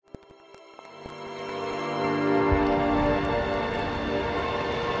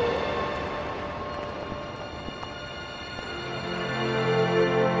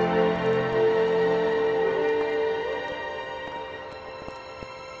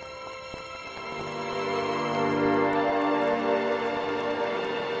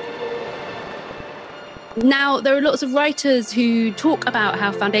Now, there are lots of writers who talk about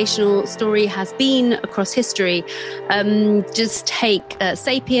how foundational story has been across history. Just take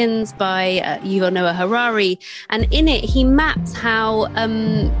Sapiens by Yuval Noah Harari. And in it, he maps how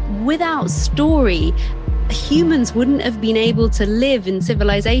without story, humans wouldn't have been able to live in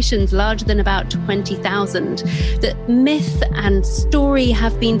civilizations larger than about 20,000. That myth and story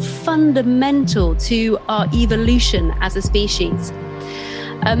have been fundamental to our evolution as a species.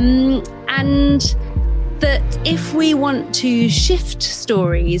 And that if we want to shift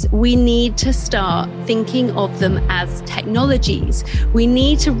stories, we need to start thinking of them as technologies. We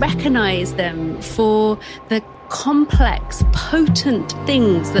need to recognize them for the complex, potent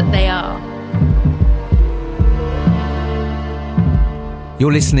things that they are.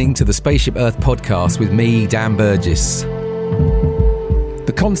 You're listening to the Spaceship Earth podcast with me, Dan Burgess.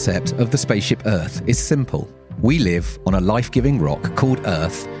 The concept of the Spaceship Earth is simple. We live on a life-giving rock called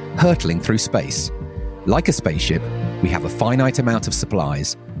Earth, hurtling through space. Like a spaceship, we have a finite amount of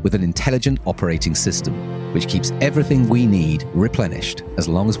supplies with an intelligent operating system, which keeps everything we need replenished as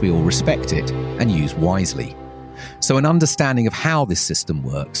long as we all respect it and use wisely. So an understanding of how this system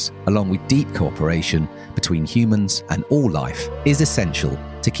works, along with deep cooperation between humans and all life, is essential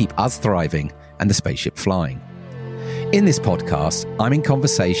to keep us thriving and the spaceship flying. In this podcast, I'm in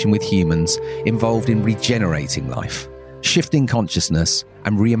conversation with humans involved in regenerating life, shifting consciousness,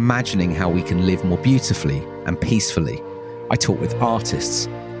 and reimagining how we can live more beautifully and peacefully. I talk with artists,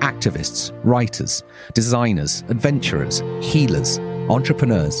 activists, writers, designers, adventurers, healers,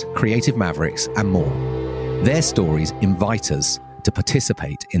 entrepreneurs, creative mavericks, and more. Their stories invite us to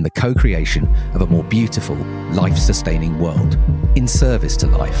participate in the co-creation of a more beautiful, life-sustaining world in service to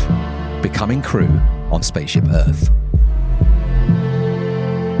life, becoming crew on Spaceship Earth.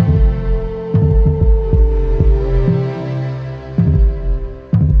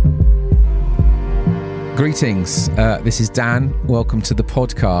 Greetings, this is Dan. Welcome to the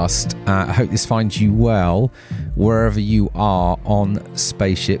podcast. I hope this finds you well wherever you are on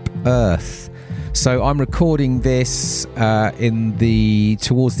Spaceship Earth. So I'm recording this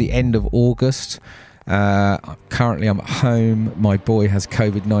towards the end of August. Currently I'm at home. My boy has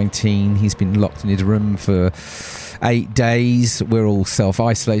COVID-19. He's been locked in his room for 8 days. We're all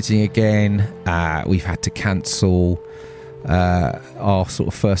self-isolating again. We've had to cancel our sort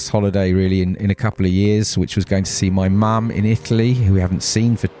of first holiday really in a couple of years, which was going to see my mum in Italy, who we haven't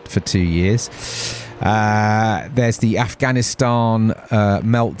seen for 2 years. There's the Afghanistan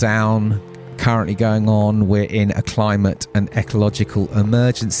meltdown currently going on. We're in a climate and ecological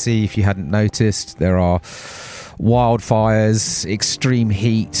emergency. If you hadn't noticed, there are wildfires, extreme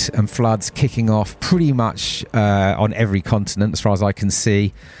heat and floods kicking off pretty much on every continent as far as I can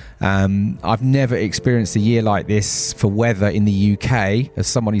see. I've never experienced a year like this for weather in the UK, as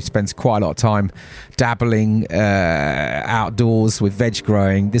someone who spends quite a lot of time dabbling outdoors with veg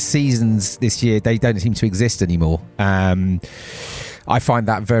growing. The seasons this year, they don't seem to exist anymore. I find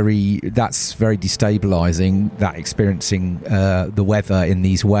that's very destabilising, that experiencing the weather in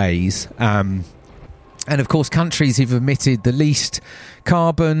these ways. And of course, countries who've emitted the least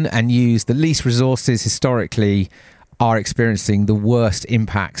carbon and used the least resources historically are experiencing the worst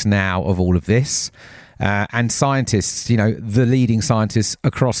impacts now of all of this. And scientists, the leading scientists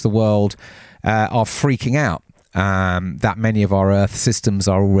across the world are freaking out that many of our Earth systems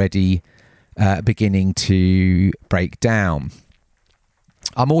are already beginning to break down.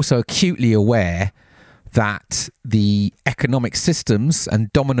 I'm also acutely aware that the economic systems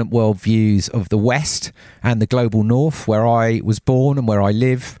and dominant worldviews of the West and the global North, where I was born and where I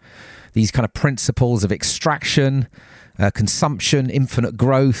live, these kind of principles of extraction, consumption, infinite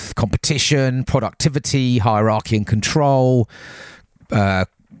growth, competition, productivity, hierarchy and control,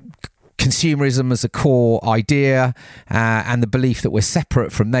 consumerism as a core idea, and the belief that we're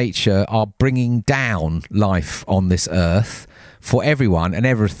separate from nature are bringing down life on this earth for everyone and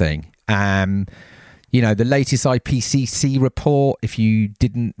everything. The latest IPCC report, if you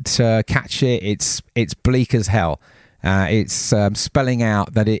didn't catch it, it's bleak as hell. It's spelling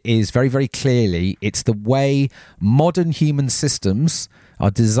out that it is very, very clearly, it's the way modern human systems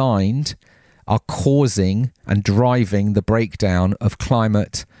are designed, are causing and driving the breakdown of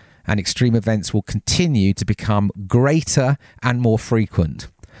climate, and extreme events will continue to become greater and more frequent.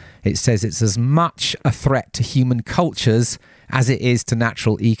 It says it's as much a threat to human cultures as it is to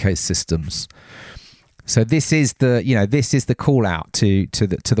natural ecosystems. So this is the call out to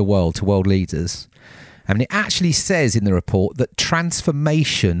the world, to world leaders. I mean, it actually says in the report that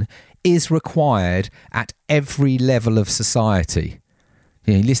transformation is required at every level of society.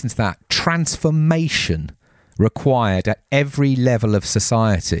 You listen to that, transformation. required at every level of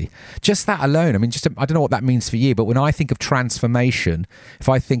society. Just that alone. I mean, I don't know what that means for you, but when I think of transformation, if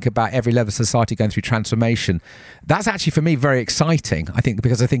I think about every level of society going through transformation, that's actually for me very exciting. I think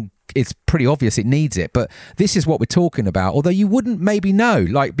because I think it's pretty obvious it needs it. But this is what we're talking about. Although you wouldn't maybe know,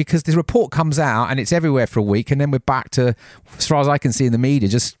 like, because this report comes out and it's everywhere for a week, and then we're back to, as far as I can see in the media,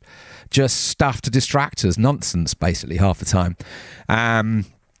 just stuff to distract us, nonsense basically half the time.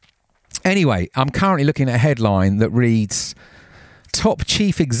 Anyway, I'm currently looking at a headline that reads, top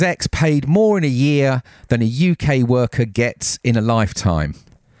chief execs paid more in a year than a UK worker gets in a lifetime.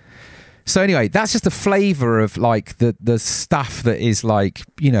 So anyway, that's just a flavour of like the stuff that is like,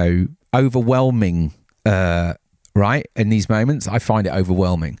 you know, overwhelming, right? In these moments, I find it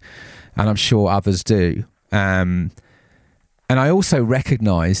overwhelming, and I'm sure others do. And I also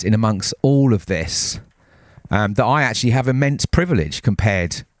recognise in amongst all of this that I actually have immense privilege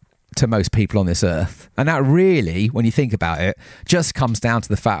compared to most people on this earth. And that really, when you think about it, just comes down to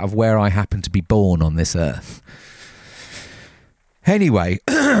the fact of where I happen to be born on this earth. Anyway,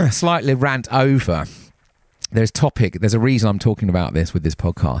 slightly rant over. There's a reason I'm talking about this with this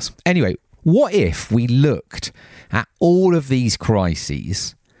podcast. Anyway, what if we looked at all of these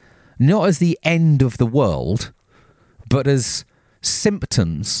crises not as the end of the world, but as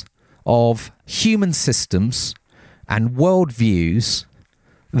symptoms of human systems and worldviews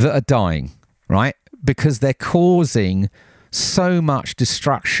that are dying, right? Because they're causing so much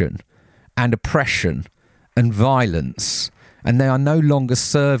destruction and oppression and violence, and they are no longer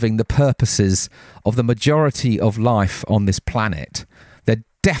serving the purposes of the majority of life on this planet. They're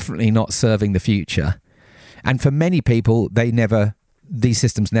definitely not serving the future. And for many people, these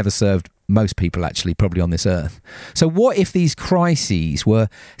systems never served most people actually probably on this earth. So what if these crises were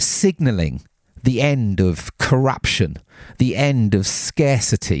signalling the end of corruption, the end of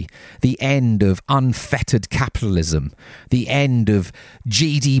scarcity, the end of unfettered capitalism, the end of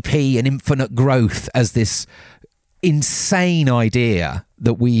GDP and infinite growth as this insane idea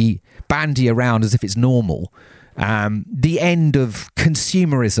that we bandy around as if it's normal, the end of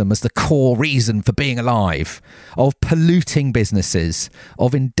consumerism as the core reason for being alive, of polluting businesses,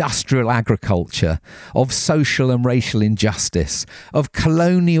 of industrial agriculture, of social and racial injustice, of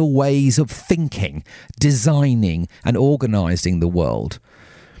colonial ways of thinking, designing and organising the world,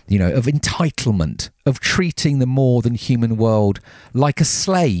 you know, of entitlement, of treating the more than human world like a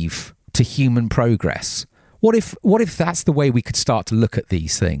slave to human progress. What if that's the way we could start to look at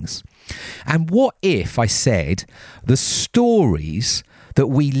these things? And what if I said the stories that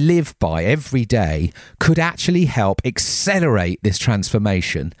we live by every day could actually help accelerate this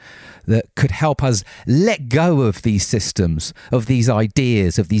transformation, that could help us let go of these systems, of these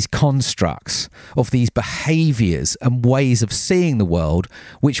ideas, of these constructs, of these behaviours and ways of seeing the world,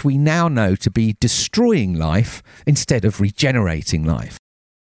 which we now know to be destroying life instead of regenerating life?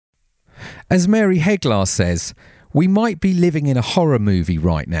 As Mary Heglar says, we might be living in a horror movie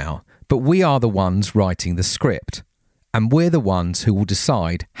right now, but we are the ones writing the script, and we're the ones who will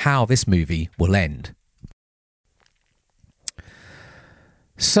decide how this movie will end.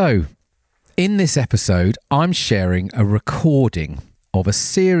 So, in this episode, I'm sharing a recording of a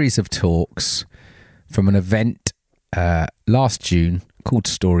series of talks from an event last June called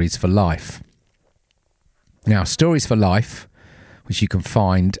Stories for Life. Now, Stories for Life, which you can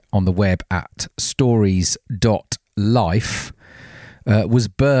find on the web at stories.life, was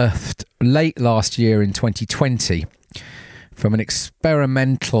birthed late last year in 2020 from an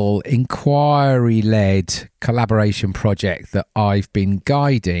experimental, inquiry-led collaboration project that I've been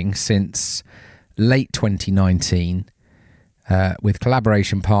guiding since late 2019 with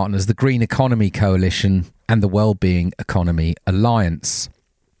collaboration partners, the Green Economy Coalition and the Wellbeing Economy Alliance.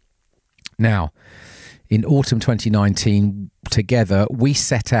 Now, in autumn 2019, together, we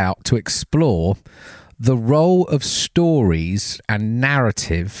set out to explore the role of stories and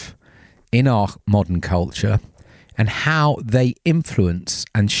narrative in our modern culture and how they influence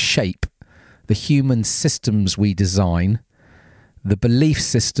and shape the human systems we design, the belief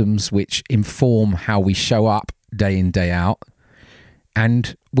systems which inform how we show up day in, day out,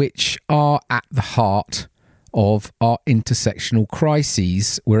 and which are at the heart of our intersectional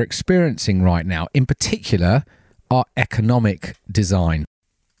crises we're experiencing right now, in particular, our economic design.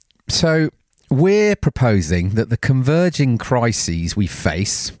 So we're proposing that the converging crises we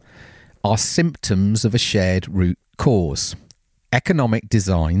face are symptoms of a shared root cause: economic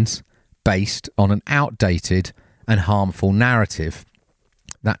designs based on an outdated and harmful narrative.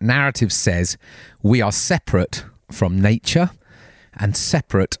 That narrative says we are separate from nature and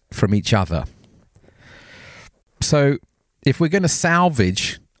separate from each other. So if we're going to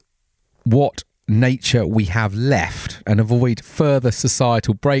salvage what nature we have left and avoid further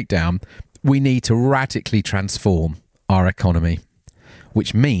societal breakdown, we need to radically transform our economy,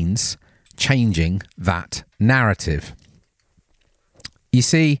 which means changing that narrative. You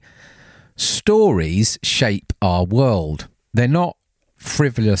see, stories shape our world. They're not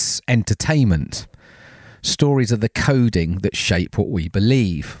frivolous entertainment. Stories are the coding that shape what we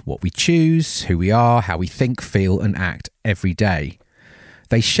believe, what we choose, who we are, how we think, feel and act every day.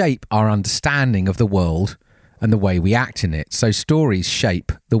 They shape our understanding of the world and the way we act in it. So stories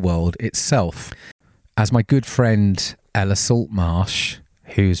shape the world itself. As my good friend Ella Saltmarsh,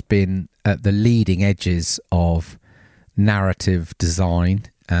 who's been at the leading edges of narrative design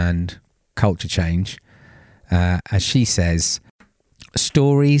and culture change, as she says,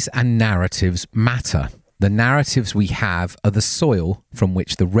 stories and narratives matter. The narratives we have are the soil from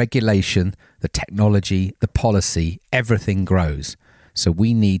which the regulation, the technology, the policy, everything grows. So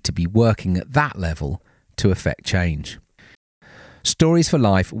we need to be working at that level to affect change. Stories for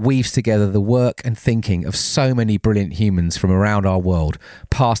Life weaves together the work and thinking of so many brilliant humans from around our world,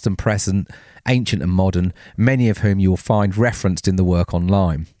 past and present, ancient and modern, many of whom you will find referenced in the work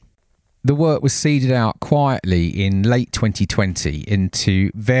online. The work was seeded out quietly in late 2020 into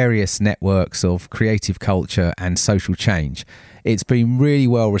various networks of creative culture and social change. It's been really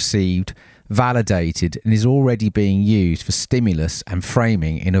well received, validated, and is already being used for stimulus and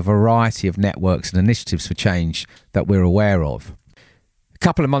framing in a variety of networks and initiatives for change that we're aware of. A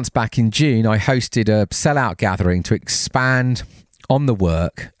couple of months back in June, I hosted a sellout gathering to expand on the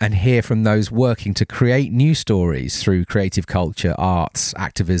work and hear from those working to create new stories through creative culture, arts,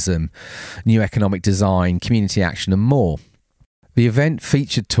 activism, new economic design, community action and more. The event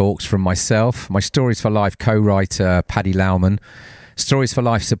featured talks from myself, my Stories for Life co-writer Paddy Lauman, Stories for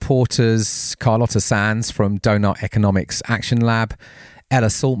Life supporters Carlotta Sands from Donut Economics Action Lab, Ella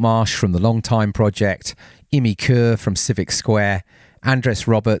Saltmarsh from the Long Time Project, Imi Kaur from Civic Square, Andres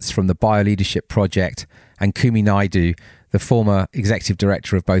Roberts from the Bioleadership Project, and Kumi Naidu, the former executive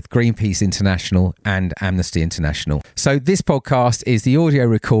director of both Greenpeace International and Amnesty International. So this podcast is the audio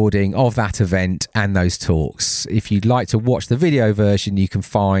recording of that event and those talks. If you'd like to watch the video version, you can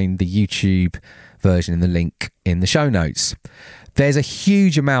find the YouTube version in the link in the show notes. There's a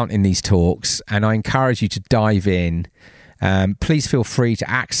huge amount in these talks, and I encourage you to dive in. Please feel free to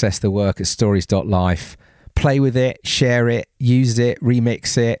access the work at stories.life. Play with it, share it, use it,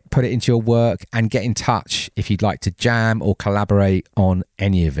 remix it, put it into your work, and get in touch if you'd like to jam or collaborate on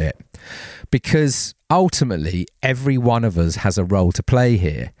any of it. Because ultimately, every one of us has a role to play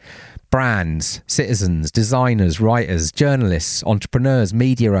here. Brands, citizens, designers, writers, journalists, entrepreneurs,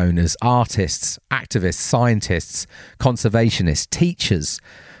 media owners, artists, activists, scientists, conservationists, teachers,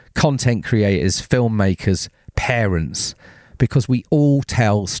 content creators, filmmakers, parents, because we all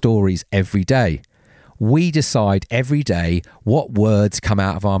tell stories every day. We decide every day what words come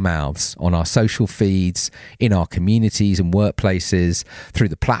out of our mouths on our social feeds, in our communities and workplaces, through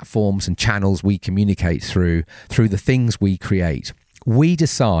the platforms and channels we communicate through the things we create. We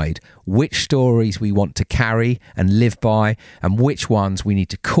decide which stories we want to carry and live by and which ones we need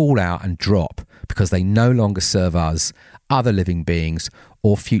to call out and drop because they no longer serve us, other living beings,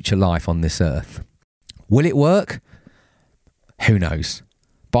 or future life on this earth. Will it work? Who knows?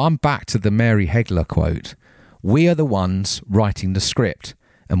 But I'm back to the Mary Heglar quote. We are the ones writing the script,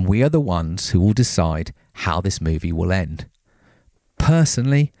 and we are the ones who will decide how this movie will end.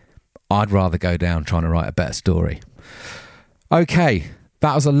 Personally, I'd rather go down trying to write a better story. Okay,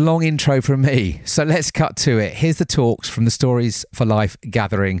 that was a long intro from me, so let's cut to it. Here's the talks from the Stories for Life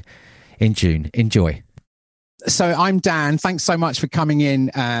gathering in June. Enjoy. So I'm Dan. Thanks so much for coming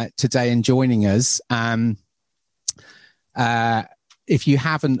in today and joining us. If you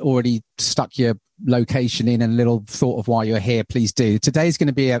haven't already stuck your location in and a little thought of why you're here, please do. Today's going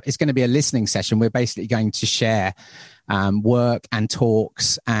to be a listening session. We're basically going to share work and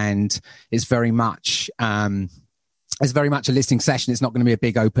talks, and it's very much a listening session. It's not going to be a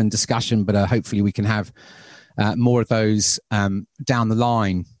big open discussion, but hopefully we can have more of those down the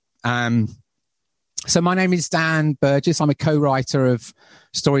line. So my name is Dan Burgess. I'm a co-writer of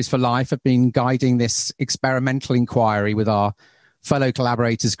Stories for Life. I've been guiding this experimental inquiry with our fellow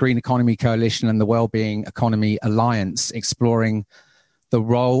collaborators, Green Economy Coalition and the Wellbeing Economy Alliance, exploring the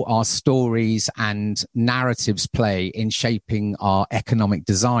role our stories and narratives play in shaping our economic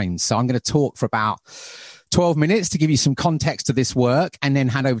design. So I'm going to talk for about 12 minutes to give you some context to this work and then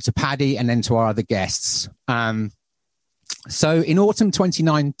hand over to Paddy and then to our other guests. So in autumn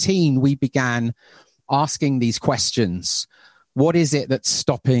 2019, we began asking these questions. What is it that's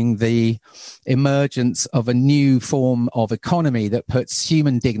stopping the emergence of a new form of economy that puts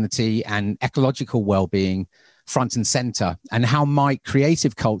human dignity and ecological well-being front and center? And how might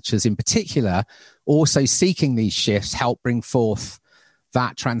creative cultures in particular, also seeking these shifts, help bring forth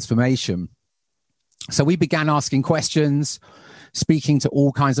that transformation? So we began asking questions, speaking to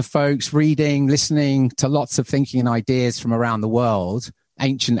all kinds of folks, reading, listening to lots of thinking and ideas from around the world,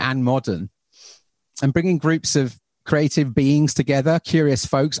 ancient and modern, and bringing groups of creative beings together, curious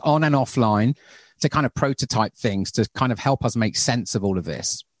folks on and offline, to kind of prototype things, to kind of help us make sense of all of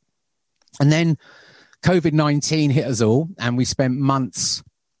this. And then COVID-19 hit us all, and we spent months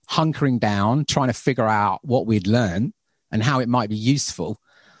hunkering down, trying to figure out what we'd learned and how it might be useful.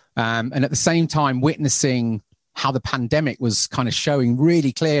 And at the same time, witnessing how the pandemic was kind of showing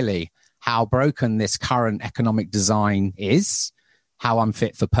really clearly how broken this current economic design is, how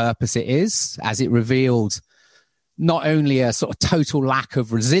unfit for purpose it is, as it revealed not only a sort of total lack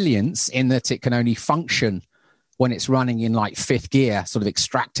of resilience in that it can only function when it's running in like fifth gear, sort of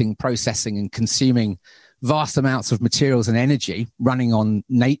extracting, processing, and consuming vast amounts of materials and energy, running on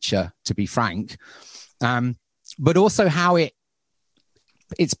nature, to be frank, but also how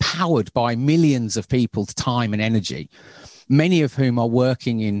it's powered by millions of people's time and energy, many of whom are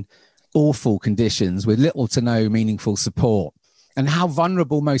working in awful conditions with little to no meaningful support, and how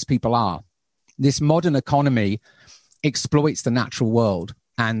vulnerable most people are. This modern economy exploits the natural world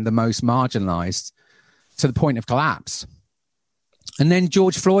and the most marginalized to the point of collapse. And then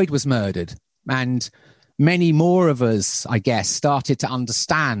George Floyd was murdered, and many more of us, I guess, started to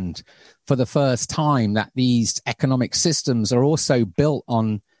understand for the first time that these economic systems are also built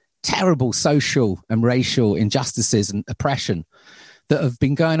on terrible social and racial injustices and oppression that have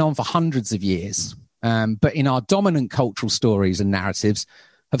been going on for hundreds of years. But in our dominant cultural stories and narratives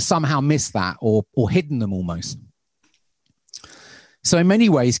have somehow missed that or hidden them almost. So in many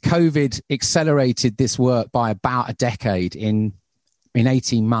ways, COVID accelerated this work by about a decade in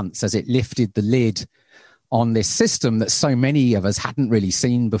 18 months as it lifted the lid on this system that so many of us hadn't really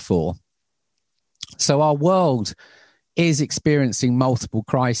seen before. So our world is experiencing multiple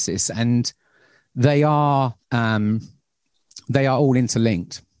crises, and they are all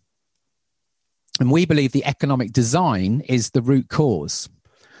interlinked. And we believe the economic design is the root cause.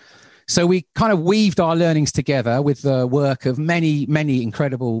 So we kind of weaved our learnings together with the work of many, many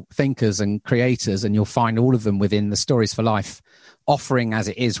incredible thinkers and creators, and you'll find all of them within the Stories for Life offering as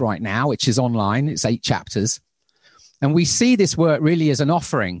it is right now, which is online. It's 8 chapters. And we see this work really as an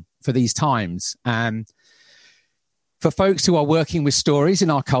offering for these times. For folks who are working with stories in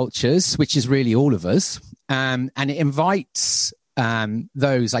our cultures, which is really all of us, and it invites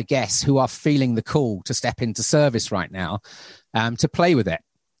those, I guess, who are feeling the call to step into service right now, to play with it.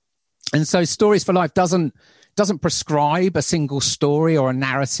 And so Stories for Life doesn't prescribe a single story or a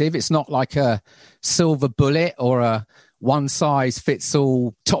narrative. It's not like a silver bullet or a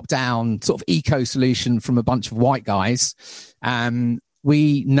one-size-fits-all top-down sort of eco solution from a bunch of white guys.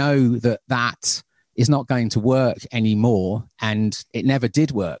 We know that is not going to work anymore, and it never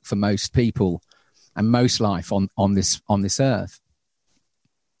did work for most people and most life on this earth.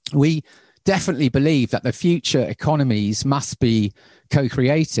 We definitely believe that the future economies must be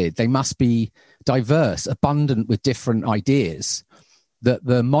co-created. They must be diverse, abundant with different ideas, that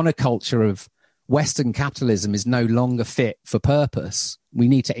the monoculture of Western capitalism is no longer fit for purpose. We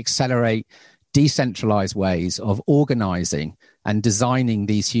need to accelerate decentralized ways of organizing and designing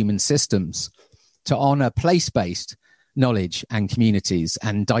these human systems to honor place-based knowledge and communities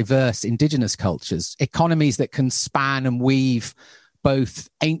and diverse indigenous cultures, economies that can span and weave both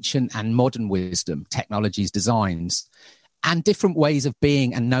ancient and modern wisdom, technologies, designs, and different ways of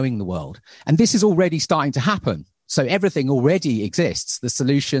being and knowing the world. And this is already starting to happen. So everything already exists. The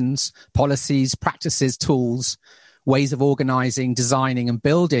solutions, policies, practices, tools, ways of organizing, designing, and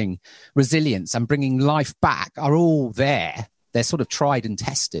building resilience and bringing life back are all there. They're sort of tried and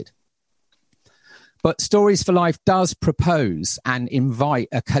tested. But Stories for Life does propose and invite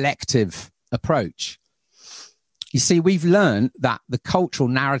a collective approach. You see, we've learned that the cultural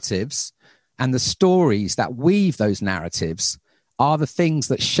narratives and the stories that weave those narratives are the things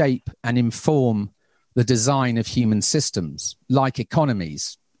that shape and inform the design of human systems, like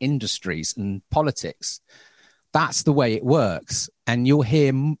economies, industries, and politics. That's the way it works. And you'll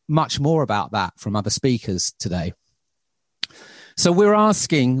hear much more about that from other speakers today. So we're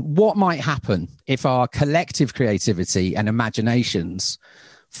asking what might happen if our collective creativity and imaginations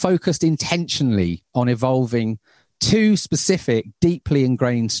focused intentionally on evolving 2 specific, deeply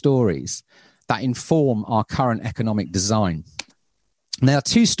ingrained stories that inform our current economic design. And there are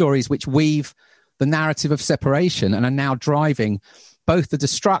 2 stories which weave the narrative of separation and are now driving both the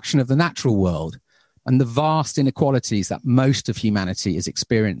destruction of the natural world and the vast inequalities that most of humanity is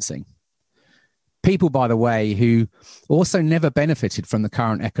experiencing. People, by the way, who also never benefited from the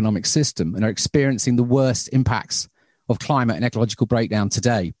current economic system and are experiencing the worst impacts of climate and ecological breakdown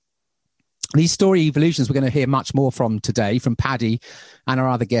today. These story evolutions we're going to hear much more from today, from Paddy and our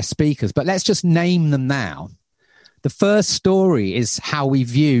other guest speakers, but let's just name them now. The first story is how we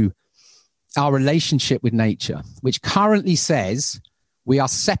view our relationship with nature, which currently says we are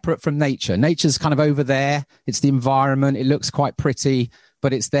separate from nature. Nature's kind of over there. It's the environment. It looks quite pretty,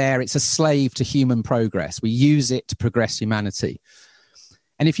 but it's there. It's a slave to human progress. We use it to progress humanity.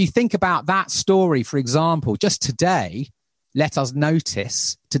 And if you think about that story, for example, just today, let us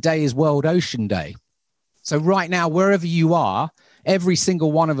notice today is World Ocean Day. So right now, wherever you are, every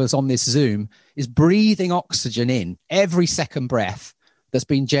single one of us on this Zoom is breathing oxygen in every second breath that's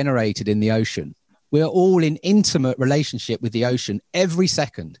been generated in the ocean. We're all in intimate relationship with the ocean every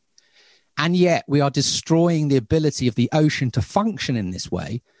second. And yet we are destroying the ability of the ocean to function in this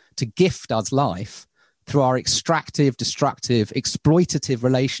way, to gift us life through our extractive, destructive, exploitative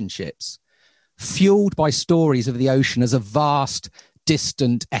relationships, fueled by stories of the ocean as a vast,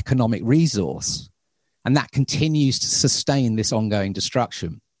 distant economic resource. And that continues to sustain this ongoing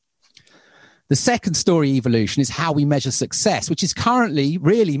destruction. The second story evolution is how we measure success, which is currently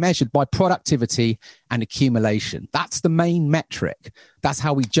really measured by productivity and accumulation. That's the main metric. That's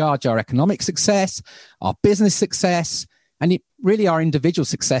how we judge our economic success, our business success, and really our individual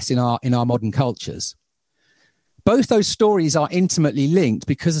success in our modern cultures. Both those stories are intimately linked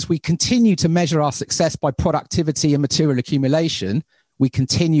because as we continue to measure our success by productivity and material accumulation, we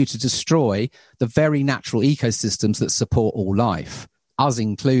continue to destroy the very natural ecosystems that support all life, us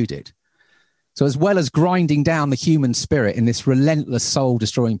included. So as well as grinding down the human spirit in this relentless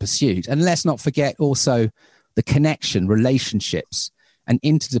soul-destroying pursuit, and let's not forget also the connection, relationships, and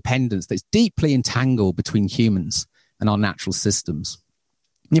interdependence that's deeply entangled between humans and our natural systems.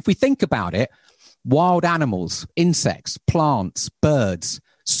 And if we think about it, wild animals, insects, plants, birds,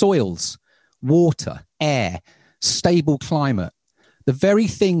 soils, water, air, stable climate, the very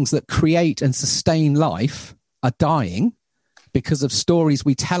things that create and sustain life are dying because of stories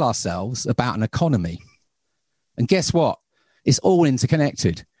we tell ourselves about an economy. And guess what? It's all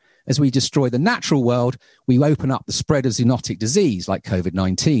interconnected. As we destroy the natural world, we open up the spread of zoonotic disease like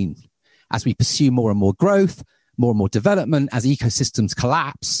COVID-19. As we pursue more and more growth, more and more development, as ecosystems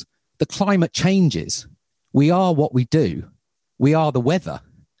collapse, the climate changes. We are what we do. We are the weather.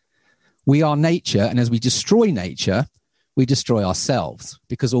 We are nature, and as we destroy nature, we destroy ourselves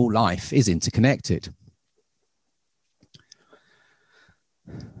because all life is interconnected.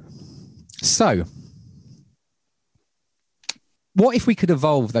 So, what if we could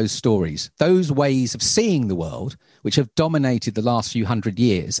evolve those stories, those ways of seeing the world, which have dominated the last few hundred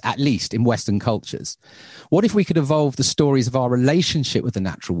years, at least in Western cultures? What if we could evolve the stories of our relationship with the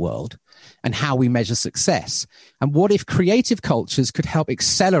natural world and how we measure success? And what if creative cultures could help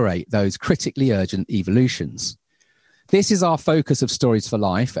accelerate those critically urgent evolutions? This is our focus of Stories for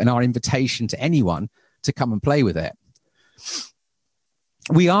Life and our invitation to anyone to come and play with it.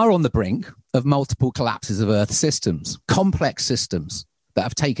 We are on the brink of multiple collapses of Earth systems, complex systems that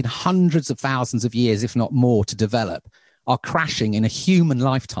have taken hundreds of thousands of years, if not more, to develop, are crashing in a human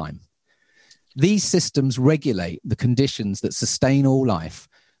lifetime. These systems regulate the conditions that sustain all life,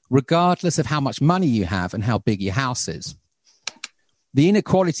 regardless of how much money you have and how big your house is. The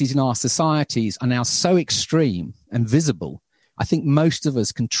inequalities in our societies are now so extreme and visible, I think most of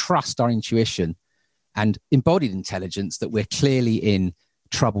us can trust our intuition and embodied intelligence that we're clearly in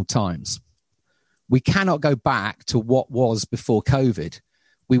troubled times. We cannot go back to what was before COVID.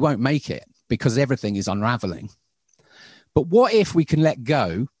 We won't make it because everything is unraveling. But what if we can let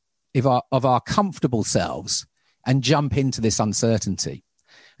go of our comfortable selves and jump into this uncertainty?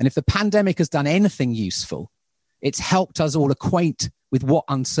 And if the pandemic has done anything useful, it's helped us all acquaint with what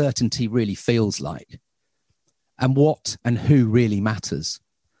uncertainty really feels like and what and who really matters.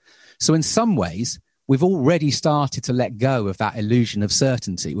 So in some ways, we've already started to let go of that illusion of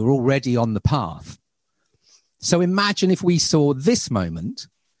certainty. We're already on the path. So imagine if we saw this moment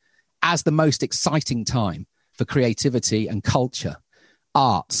as the most exciting time for creativity and culture,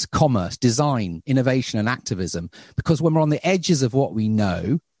 arts, commerce, design, innovation, and activism. Because when we're on the edges of what we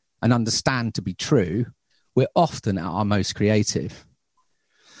know and understand to be true, we're often at our most creative.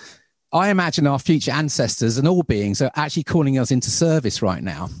 I imagine our future ancestors and all beings are actually calling us into service right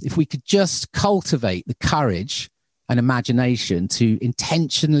now. If we could just cultivate the courage and imagination to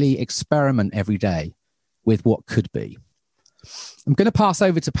intentionally experiment every day with what could be. I'm going to pass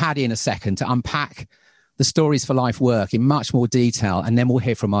over to Paddy in a second to unpack the Stories for Life work in much more detail, and then we'll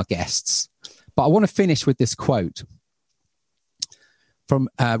hear from our guests. But I want to finish with this quote from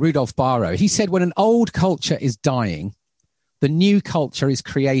Rudolf Barrow. He said, "When an old culture is dying, the new culture is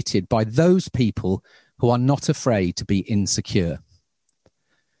created by those people who are not afraid to be insecure."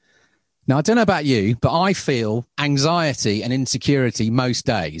 Now, I don't know about you, but I feel anxiety and insecurity most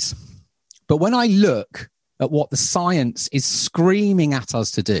days. But when I look at what the science is screaming at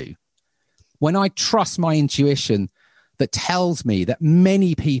us to do, when I trust my intuition that tells me that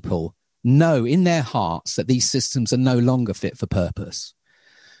many people know in their hearts that these systems are no longer fit for purpose,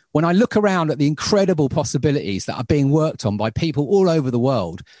 when I look around at the incredible possibilities that are being worked on by people all over the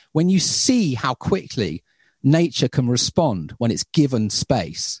world, when you see how quickly nature can respond when it's given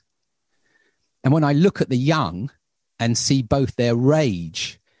space, and when I look at the young and see both their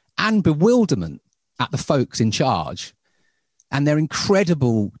rage and bewilderment at the folks in charge and their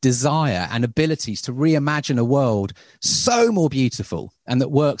incredible desire and abilities to reimagine a world so more beautiful and that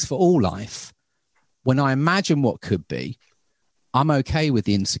works for all life, when I imagine what could be, I'm okay with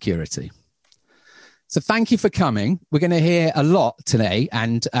the insecurity. So thank you for coming. We're going to hear a lot today,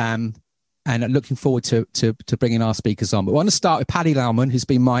 and looking forward to bringing our speakers on. But I want to start with Paddy Laumann, who's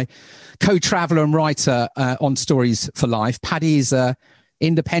been my co-traveller and writer on Stories for Life. Paddy is an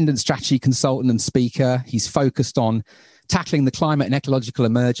independent strategy consultant and speaker. He's focused on tackling the climate and ecological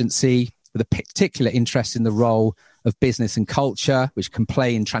emergency with a particular interest in the role of business and culture, which can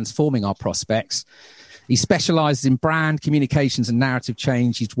play in transforming our prospects. He specialises in brand, communications and narrative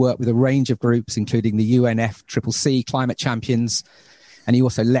change. He's worked with a range of groups, including the UNFCCC Climate Champions, and he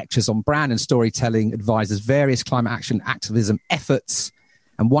also lectures on brand and storytelling, advises various climate action activism efforts,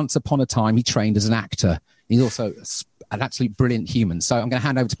 and once upon a time, he trained as an actor. He's also an absolute brilliant human. So I'm going to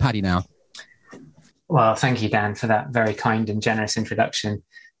hand over to Paddy now. Well, thank you, Dan, for that very kind and generous introduction.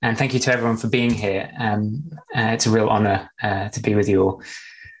 And thank you to everyone for being here. It's a real honour to be with you all.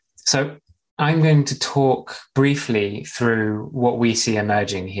 So I'm going to talk briefly through what we see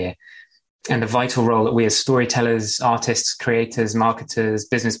emerging here and the vital role that we as storytellers, artists, creators, marketers,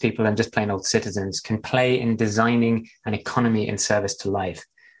 business people, and just plain old citizens can play in designing an economy in service to life.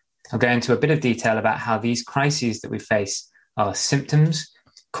 I'll go into a bit of detail about how these crises that we face are symptoms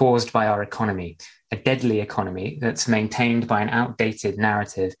caused by our economy, a deadly economy that's maintained by an outdated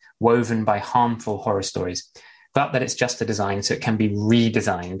narrative woven by harmful horror stories, but that it's just a design so it can be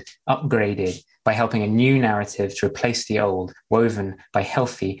redesigned, upgraded by helping a new narrative to replace the old, woven by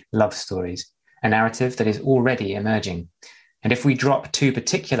healthy love stories, a narrative that is already emerging. And if we drop two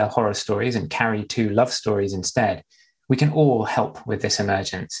particular horror stories and carry two love stories instead, we can all help with this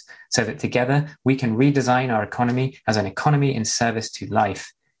emergence so that together we can redesign our economy as an economy in service to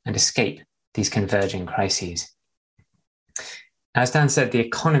life and escape these converging crises. As Dan said, the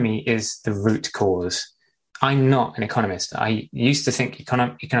economy is the root cause. I'm not an economist. I used to think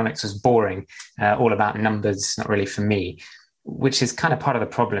economics was boring, all about numbers, not really for me, which is kind of part of the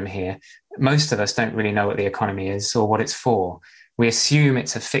problem here. Most of us don't really know what the economy is or what it's for. We assume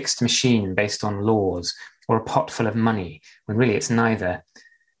it's a fixed machine based on laws or a pot full of money, when really it's neither.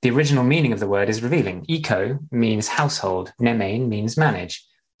 The original meaning of the word is revealing. Eco means household, nemein means manage.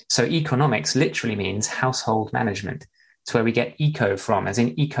 So economics literally means household management. It's where we get eco from, as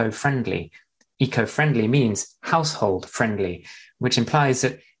in eco-friendly. Eco-friendly means household-friendly, which implies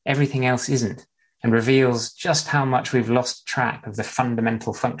that everything else isn't, and reveals just how much we've lost track of the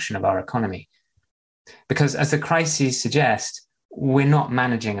fundamental function of our economy. Because as the crises suggest, we're not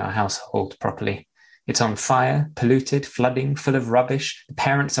managing our household properly. It's on fire, polluted, flooding, full of rubbish. The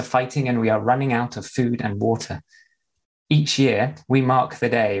parents are fighting and we are running out of food and water. Each year, we mark the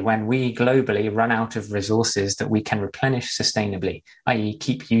day when we globally run out of resources that we can replenish sustainably, i.e.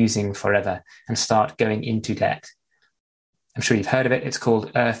 keep using forever and start going into debt. I'm sure you've heard of it. It's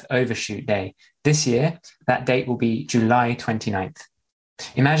called Earth Overshoot Day. This year, that date will be July 29th.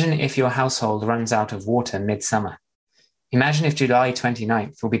 Imagine if your household runs out of water mid-summer. Imagine if July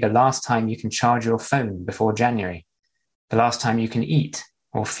 29th will be the last time you can charge your phone before January, the last time you can eat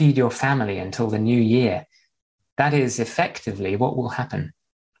or feed your family until the new year. That is effectively what will happen.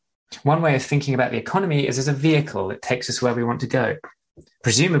 One way of thinking about the economy is as a vehicle that takes us where we want to go.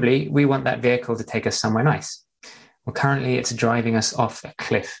 Presumably, we want that vehicle to take us somewhere nice. Well, currently, it's driving us off a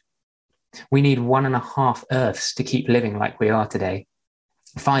cliff. We need 1.5 Earths to keep living like we are today.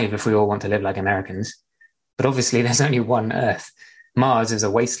 5 if we all want to live like Americans. But obviously, there's only one Earth. Mars is a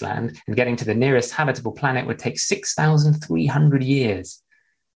wasteland, and getting to the nearest habitable planet would take 6,300 years.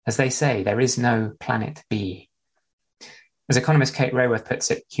 As they say, there is no planet B. As economist Kate Raworth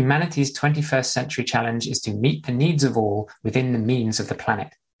puts it, humanity's 21st century challenge is to meet the needs of all within the means of the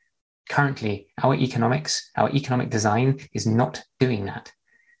planet. Currently, our economic design is not doing that.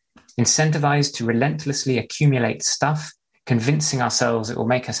 Incentivized to relentlessly accumulate stuff, convincing ourselves it will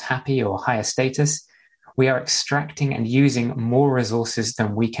make us happy or higher status, we are extracting and using more resources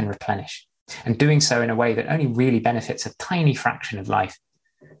than we can replenish, and doing so in a way that only really benefits a tiny fraction of life.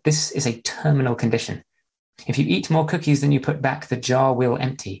 This is a terminal condition. If you eat more cookies than you put back, the jar will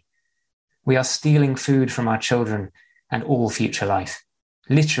empty. We are stealing food from our children and all future life,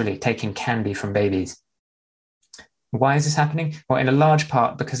 literally taking candy from babies. Why is this happening? Well, in a large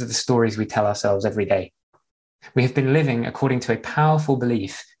part because of the stories we tell ourselves every day. We have been living according to a powerful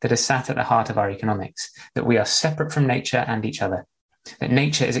belief that has sat at the heart of our economics, that we are separate from nature and each other, that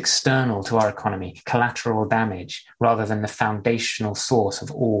nature is external to our economy, collateral damage, rather than the foundational source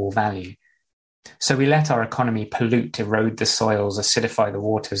of all value. So we let our economy pollute, erode the soils, acidify the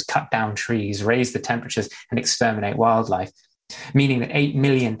waters, cut down trees, raise the temperatures, and exterminate wildlife, meaning that 8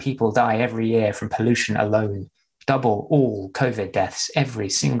 million people die every year from pollution alone, double all COVID deaths every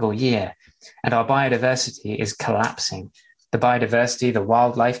single year. And our biodiversity is collapsing. The biodiversity, the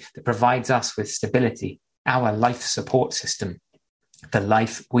wildlife that provides us with stability, our life support system, the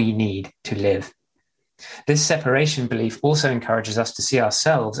life we need to live. This separation belief also encourages us to see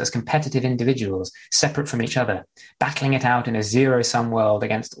ourselves as competitive individuals, separate from each other, battling it out in a zero-sum world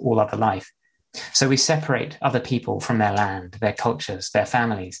against all other life. So we separate other people from their land, their cultures, their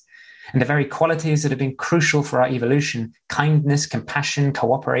families. And the very qualities that have been crucial for our evolution, kindness, compassion,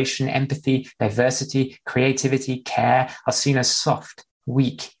 cooperation, empathy, diversity, creativity, care, are seen as soft,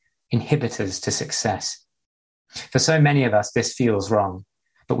 weak inhibitors to success. For so many of us, this feels wrong,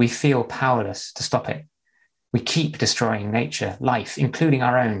 but we feel powerless to stop it. We keep destroying nature, life, including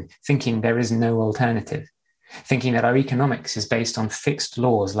our own, thinking there is no alternative, thinking that our economics is based on fixed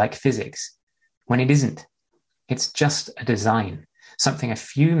laws like physics, when it isn't. It's just a design, something a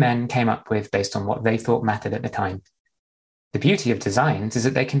few men came up with based on what they thought mattered at the time. The beauty of designs is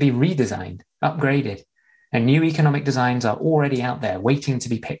that they can be redesigned, upgraded, and new economic designs are already out there waiting to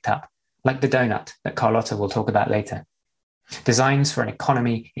be picked up, like the donut that Carlotta will talk about later. Designs for an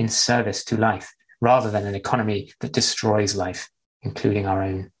economy in service to life, rather than an economy that destroys life, including our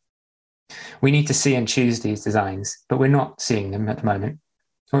own. We need to see and choose these designs, but we're not seeing them at the moment,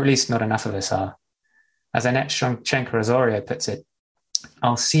 or at least not enough of us are. As Annette Schenker-Osorio puts it,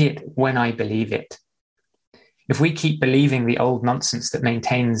 I'll see it when I believe it. If we keep believing the old nonsense that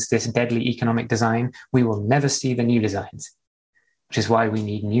maintains this deadly economic design, we will never see the new designs, which is why we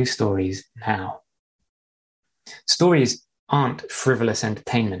need new stories now. Stories aren't frivolous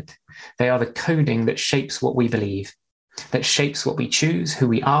entertainment. They are the coding that shapes what we believe, that shapes what we choose, who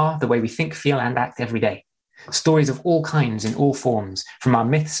we are, the way we think, feel, and act every day. Stories of all kinds in all forms, from our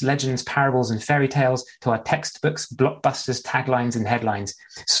myths, legends, parables, and fairy tales to our textbooks, blockbusters, taglines, and headlines.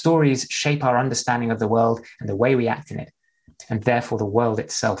 Stories shape our understanding of the world and the way we act in it, and therefore the world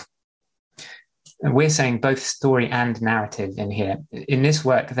itself. And we're saying both story and narrative in here. In this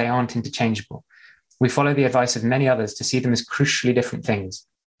work, they aren't interchangeable. We follow the advice of many others to see them as crucially different things.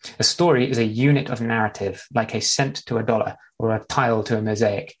 A story is a unit of narrative, like a cent to a dollar, or a tile to a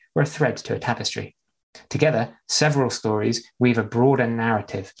mosaic, or a thread to a tapestry. Together, several stories weave a broader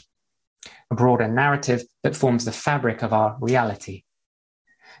narrative that forms the fabric of our reality,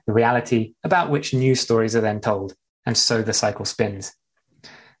 the reality about which new stories are then told, and so the cycle spins.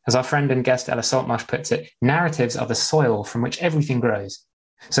 As our friend and guest Ella Saltmarsh puts it, narratives are the soil from which everything grows.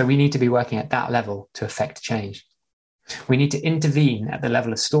 So we need to be working at that level to effect change. We need to intervene at the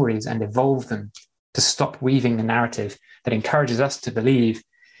level of stories and evolve them to stop weaving the narrative that encourages us to believe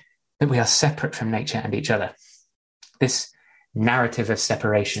that we are separate from nature and each other. This narrative of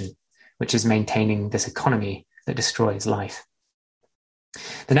separation, which is maintaining this economy that destroys life.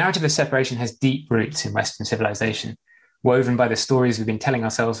 The narrative of separation has deep roots in Western civilization, woven by the stories we've been telling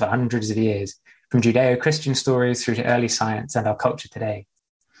ourselves for hundreds of years, from Judeo-Christian stories through to early science and our culture today.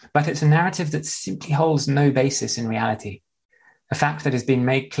 But it's a narrative that simply holds no basis in reality, a fact that has been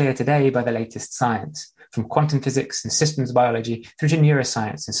made clear today by the latest science, from quantum physics and systems biology through to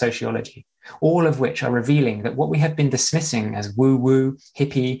neuroscience and sociology, all of which are revealing that what we have been dismissing as woo-woo,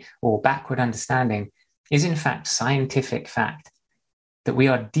 hippie, or backward understanding is in fact scientific fact, that we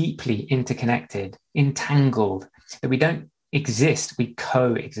are deeply interconnected, entangled, that we don't exist, we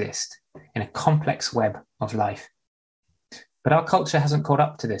coexist in a complex web of life. But our culture hasn't caught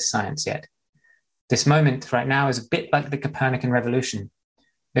up to this science yet. This moment right now is a bit like the Copernican revolution.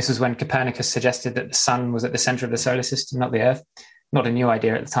 This was when Copernicus suggested that the sun was at the center of the solar system, not the Earth. Not a new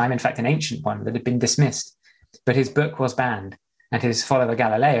idea at the time, in fact, an ancient one that had been dismissed. but his book was banned, and his follower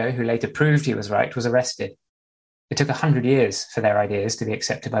Galileo, who later proved he was right, was arrested. It took 100 years for their ideas to be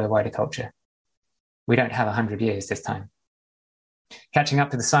accepted by the wider culture. We don't have 100 years this time. Catching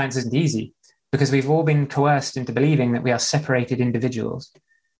up to the science isn't easy, because we've all been coerced into believing that we are separated individuals,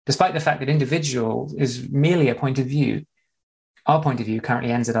 despite the fact that individual is merely a point of view. Our point of view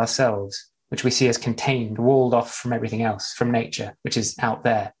currently ends at ourselves, which we see as contained, walled off from everything else, from nature, which is out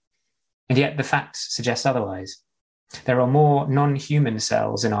there. And yet the facts suggest otherwise. There are more non-human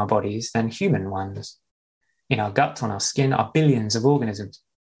cells in our bodies than human ones. In our gut, on our skin, are billions of organisms.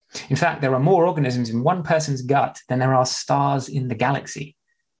 In fact, there are more organisms in one person's gut than there are stars in the galaxy.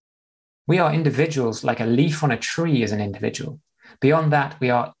 We are individuals like a leaf on a tree is an individual. Beyond that, we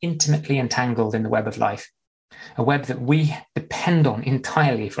are intimately entangled in the web of life, a web that we depend on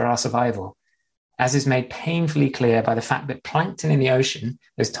entirely for our survival, as is made painfully clear by the fact that plankton in the ocean,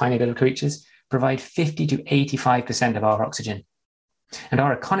 those tiny little creatures, provide 50 to 85% of our oxygen. And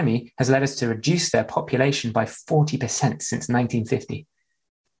our economy has led us to reduce their population by 40% since 1950.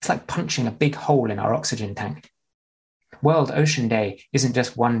 It's like punching a big hole in our oxygen tank. World Ocean Day isn't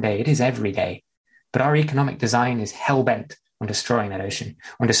just one day, it is every day. But our economic design is hell-bent on destroying that ocean,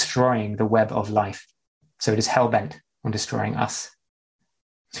 on destroying the web of life. So it is hell-bent on destroying us.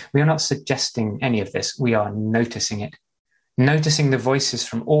 We are not suggesting any of this, we are noticing it. Noticing the voices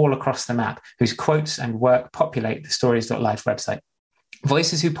from all across the map, whose quotes and work populate the Stories.life website.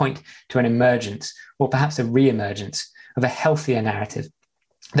 Voices who point to an emergence, or perhaps a re-emergence, of a healthier narrative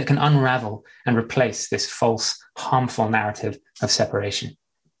that can unravel and replace this false, harmful narrative of separation.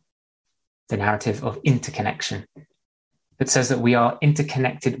 The narrative of interconnection that says that we are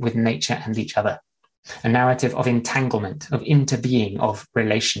interconnected with nature and each other. A narrative of entanglement, of interbeing, of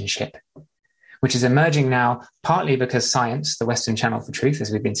relationship, which is emerging now partly because science, the Western Channel for Truth,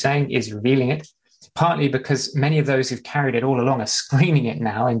 as we've been saying, is revealing it, partly because many of those who've carried it all along are screaming it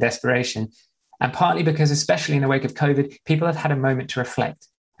now in desperation, and partly because, especially in the wake of COVID, people have had a moment to reflect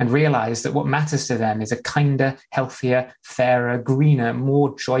and realize that what matters to them is a kinder, healthier, fairer, greener,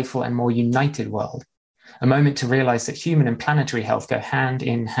 more joyful and more united world. A moment to realize that human and planetary health go hand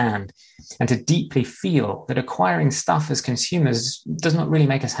in hand, and to deeply feel that acquiring stuff as consumers does not really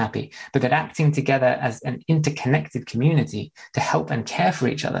make us happy, but that acting together as an interconnected community to help and care for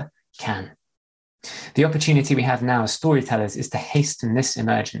each other can. The opportunity we have now as storytellers is to hasten this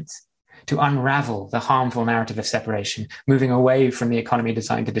emergence, to unravel the harmful narrative of separation, moving away from the economy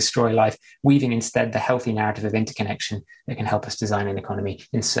designed to destroy life, weaving instead the healthy narrative of interconnection that can help us design an economy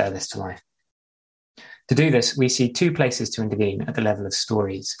in service to life. To do this, we see two places to intervene at the level of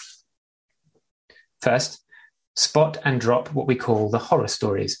stories. First, spot and drop what we call the horror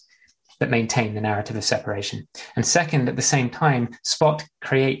stories that maintain the narrative of separation. And second, at the same time, spot,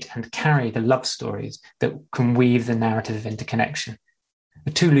 create, and carry the love stories that can weave the narrative of interconnection.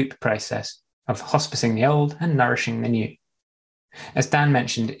 A two-loop process of hospicing the old and nourishing the new. As Dan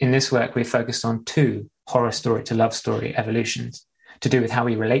mentioned, in this work, we focused on two horror story to love story evolutions to do with how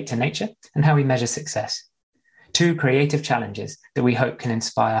we relate to nature and how we measure success. Two creative challenges that we hope can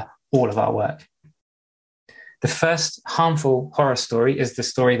inspire all of our work. The first harmful horror story is the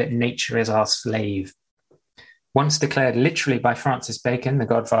story that nature is our slave. Once declared literally by Francis Bacon, the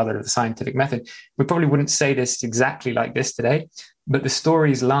godfather of the scientific method, we probably wouldn't say this exactly like this today, but the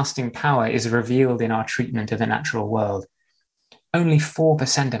story's lasting power is revealed in our treatment of the natural world. Only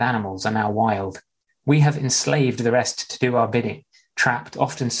 4% of animals are now wild. We have enslaved the rest to do our bidding, trapped,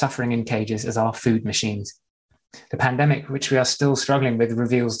 often suffering in cages as our food machines. The pandemic, which we are still struggling with,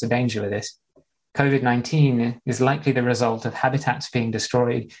 reveals the danger of this. COVID-19 is likely the result of habitats being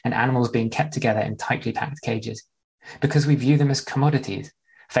destroyed and animals being kept together in tightly packed cages, because we view them as commodities,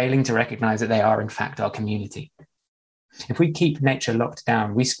 failing to recognize that they are in fact our community. If we keep nature locked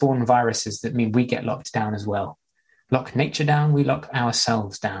down, we spawn viruses that mean we get locked down as well. Lock nature down, we lock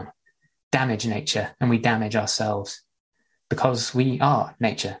ourselves down. Damage nature, and we damage ourselves. Because we are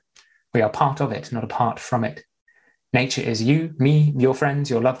nature. We are part of it, not apart from it. Nature is you, me, your friends,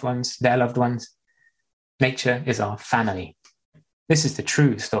 your loved ones, their loved ones. Nature is our family. This is the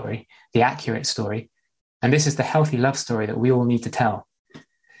true story, the accurate story, and this is the healthy love story that we all need to tell.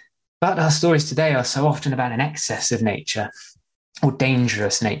 But our stories today are so often about an excess of nature, or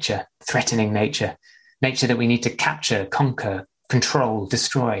dangerous nature, threatening nature, nature that we need to capture, conquer, control,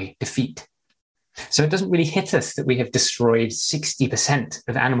 destroy, defeat. So it doesn't really hit us that we have destroyed 60%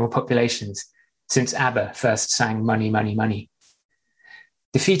 of animal populations since ABBA first sang Money, Money, Money.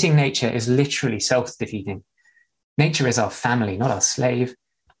 Defeating nature is literally self-defeating. Nature is our family, not our slave,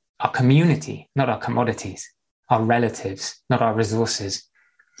 our community, not our commodities, our relatives, not our resources,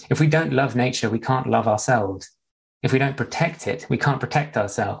 If we don't love nature, we can't love ourselves. If we don't protect it, we can't protect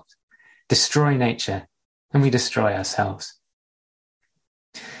ourselves. Destroy nature, and we destroy ourselves.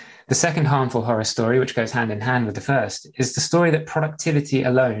 The second harmful horror story, which goes hand in hand with the first, is the story that productivity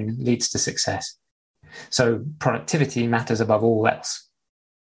alone leads to success. So productivity matters above all else.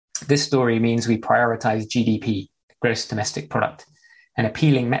 This story means we prioritize GDP, gross domestic product, an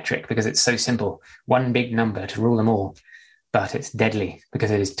appealing metric because it's so simple, one big number to rule them all. But it's deadly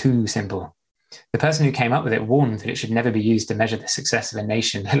because it is too simple. The person who came up with it warned that it should never be used to measure the success of a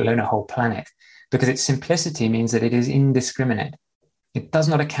nation, let alone a whole planet, because its simplicity means that it is indiscriminate. It does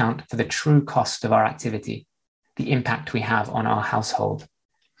not account for the true cost of our activity, the impact we have on our household.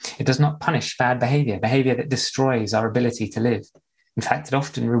 It does not punish bad behavior that destroys our ability to live. In fact, it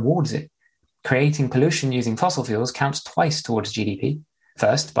often rewards it. Creating pollution using fossil fuels counts twice towards GDP,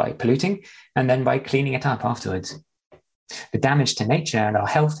 first by polluting and then by cleaning it up afterwards. The damage to nature and our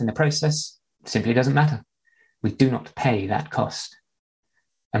health in the process simply doesn't matter. We do not pay that cost.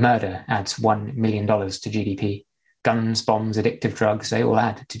 A murder adds $1 million to GDP. Guns, bombs, addictive drugs, they all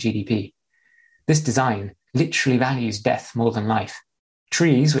add to GDP. This design literally values death more than life.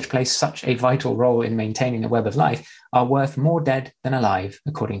 Trees, which play such a vital role in maintaining the web of life, are worth more dead than alive,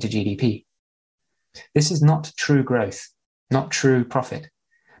 according to GDP. This is not true growth, not true profit,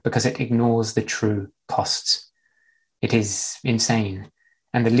 because it ignores the true costs. It is insane,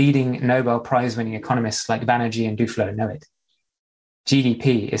 and the leading Nobel Prize-winning economists like Banerjee and Duflo know it.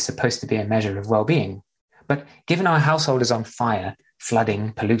 GDP is supposed to be a measure of well-being, but given our household is on fire,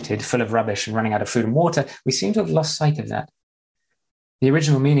 flooding, polluted, full of rubbish, and running out of food and water, we seem to have lost sight of that. The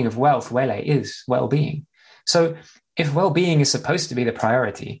original meaning of wealth, wele, is well-being. So if well-being is supposed to be the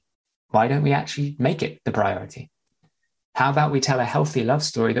priority, why don't we actually make it the priority? How about we tell a healthy love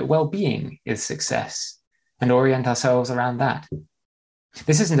story that well-being is success and orient ourselves around that?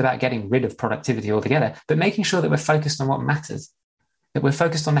 This isn't about getting rid of productivity altogether, but making sure that we're focused on what matters, that we're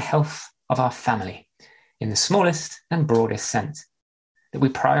focused on the health of our family in the smallest and broadest sense, that we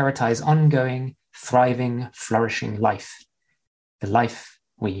prioritize ongoing, thriving, flourishing life, the life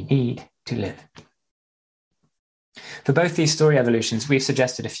we need to live. For both these story evolutions, we've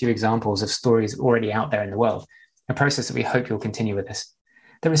suggested a few examples of stories already out there in the world, a process that we hope you'll continue with us.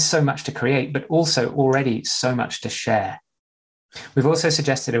 There is so much to create, but also already so much to share. We've also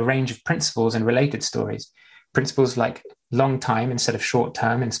suggested a range of principles and related stories, principles like long time instead of short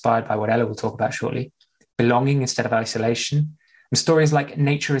term, inspired by what Ella will talk about shortly, belonging instead of isolation, and stories like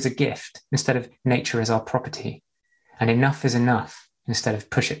nature is a gift instead of nature is our property, and enough is enough instead of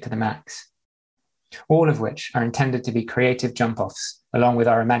push it to the max. All of which are intended to be creative jump-offs, along with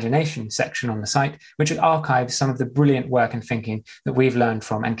our imagination section on the site, which archives some of the brilliant work and thinking that we've learned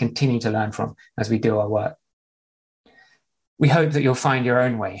from and continue to learn from as we do our work. We hope that you'll find your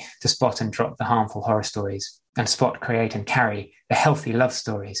own way to spot and drop the harmful horror stories and spot, create, and carry the healthy love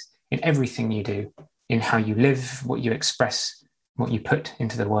stories in everything you do, in how you live, what you express, what you put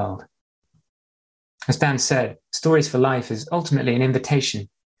into the world. As Dan said, Stories for Life is ultimately an invitation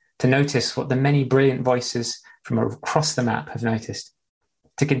to notice what the many brilliant voices from across the map have noticed,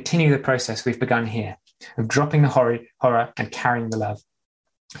 to continue the process we've begun here of dropping the horror and carrying the love,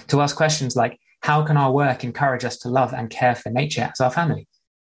 to ask questions like, how can our work encourage us to love and care for nature as our family?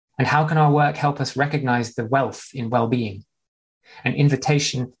 And how can our work help us recognize the wealth in well-being? An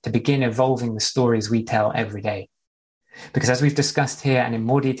invitation to begin evolving the stories we tell every day. Because as we've discussed here and in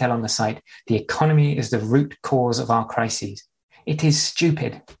more detail on the site, the economy is the root cause of our crises. It is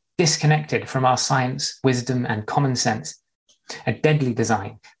stupid, disconnected from our science, wisdom, and common sense. A deadly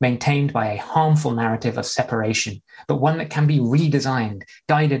design maintained by a harmful narrative of separation, but one that can be redesigned,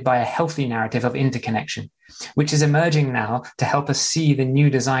 guided by a healthy narrative of interconnection, which is emerging now to help us see the new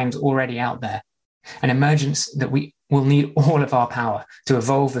designs already out there. An emergence that we will need all of our power to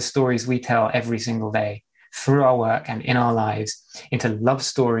evolve the stories we tell every single day, through our work and in our lives, into love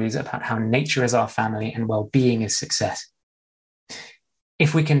stories about how nature is our family and well-being is success.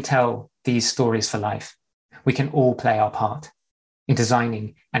 If we can tell these stories for life, we can all play our part in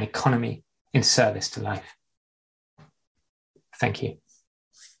designing an economy in service to life. Thank you.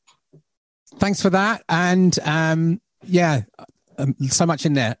 Thanks for that. And so much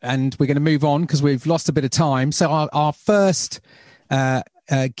in there. And we're going to move on because we've lost a bit of time. So our first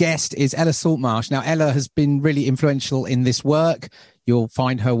guest is Ella Saltmarsh. Now, Ella has been really influential in this work. You'll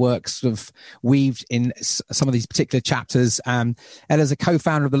find her work sort of weaved in some of these particular chapters. Ella's a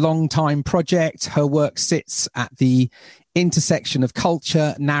co-founder of the Long Time Project. Her work sits at the intersection of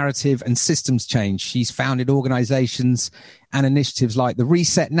culture, narrative, and systems change. She's founded organizations and initiatives like the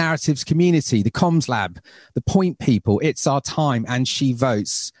Reset Narratives Community, the Comms Lab, the Point People, It's Our Time, and She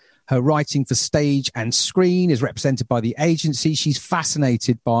Votes. Her writing for stage and screen is represented by the agency. She's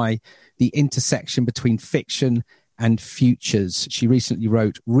fascinated by the intersection between fiction and futures. She recently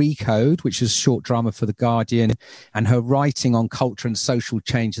wrote Recode, which is a short drama for The Guardian, and her writing on culture and social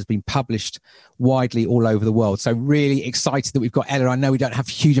change has been published widely all over the world. So really excited that we've got Ella. I know we don't have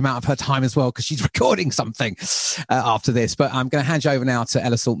a huge amount of her time as well because she's recording something after this, but I'm going to hand you over now to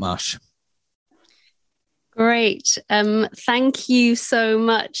Ella Saltmarsh. Great. Thank you so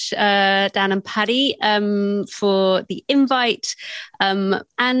much, Dan and Paddy, for the invite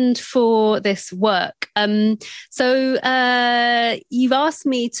and for this work. So you've asked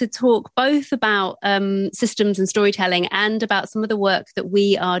me to talk both about systems and storytelling and about some of the work that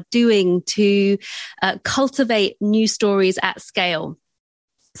we are doing to cultivate new stories at scale.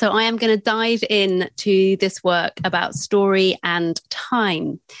 So I am going to dive into this work about story and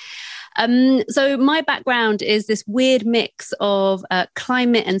time. So my background is this weird mix of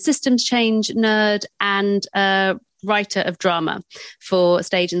climate and systems change nerd and writer of drama for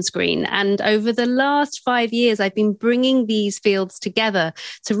stage and screen. And over the last 5 years, I've been bringing these fields together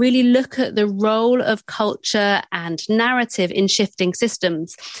to really look at the role of culture and narrative in shifting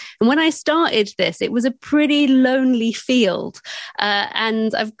systems. And when I started this, it was a pretty lonely field.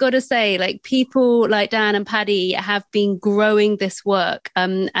 And I've got to say, like, people like Dan and Paddy have been growing this work.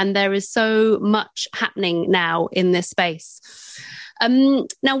 And there is so much happening now in this space.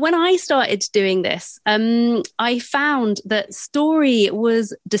 Now, when I started doing this, I found that story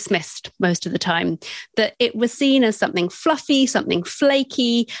was dismissed most of the time, that it was seen as something fluffy, something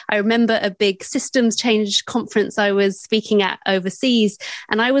flaky. I remember a big systems change conference I was speaking at overseas,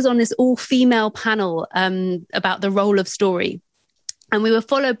 and I was on this all-female panel about the role of story. And we were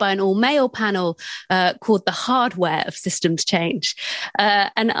followed by an all-male panel called The Hardware of Systems Change.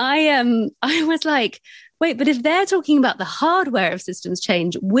 And I was like, wait, but if they're talking about the hardware of systems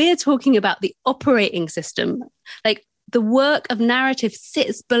change, we're talking about the operating system. Like, the work of narrative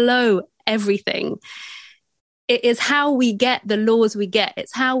sits below everything. It is how we get the laws we get.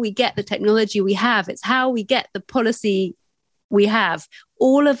 It's how we get the technology we have. It's how we get the policy we have.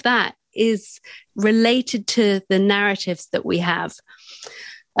 All of that is related to the narratives that we have.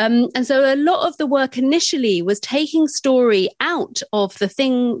 And so a lot of the work initially was taking story out of the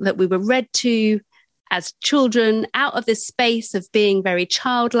thing that we were read to as children, out of this space of being very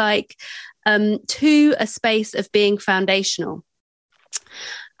childlike, to a space of being foundational.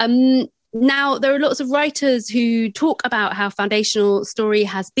 Now, there are lots of writers who talk about how foundational story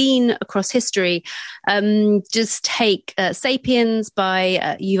has been across history. Just take Sapiens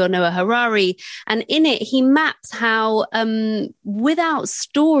by Yuval Noah Harari. And in it, he maps how without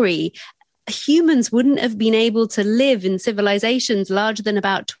story, humans wouldn't have been able to live in civilizations larger than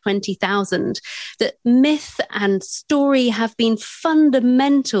about 20,000. That myth and story have been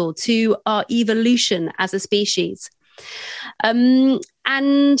fundamental to our evolution as a species. And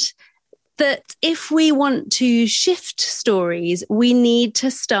that if we want to shift stories, we need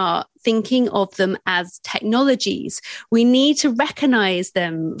to start thinking of them as technologies. We need to recognize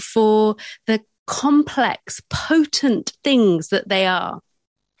them for the complex, potent things that they are.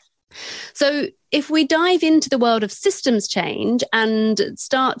 So if we dive into the world of systems change and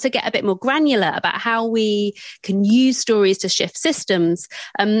start to get a bit more granular about how we can use stories to shift systems,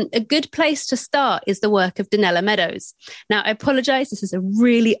 a good place to start is the work of Donella Meadows. Now, I apologize, this is a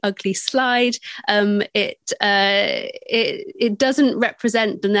really ugly slide. It doesn't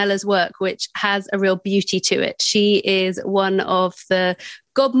represent Donella's work, which has a real beauty to it. She is one of the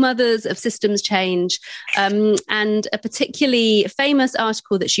godmothers of systems change. And a particularly famous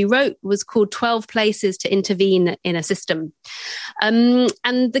article that she wrote was called 12 Places to Intervene in a System. And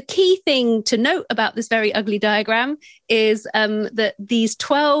the key thing to note about this very ugly diagram is that these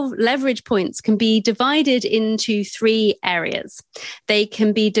 12 leverage points can be divided into 3 areas. They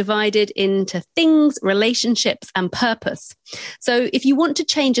can be divided into things, relationships, and purpose. So if you want to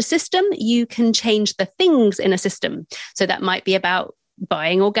change a system, you can change the things in a system. So that might be about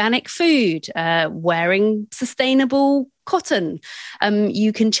buying organic food, wearing sustainable cotton.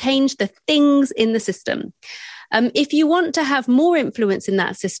 You can change the things in the system. If you want to have more influence in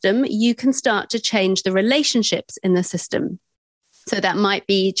that system, you can start to change the relationships in the system. So that might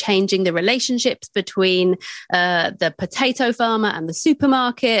be changing the relationships between the potato farmer and the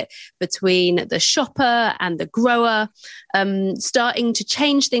supermarket, between the shopper and the grower, starting to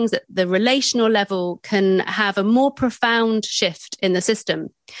change things at the relational level can have a more profound shift in the system.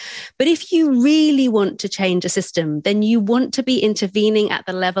 But if you really want to change a system, then you want to be intervening at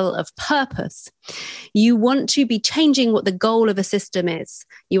the level of purpose. You want to be changing what the goal of a system is.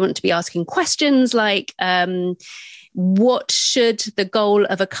 You want to be asking questions like, what should the goal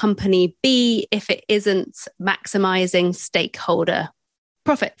of a company be if it isn't maximizing stakeholder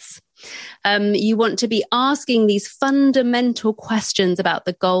profits? You want to be asking these fundamental questions about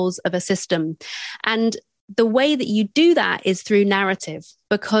the goals of a system. And the way that you do that is through narrative,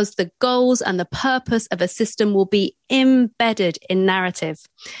 because the goals and the purpose of a system will be embedded in narrative.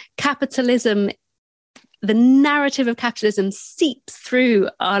 The narrative of capitalism seeps through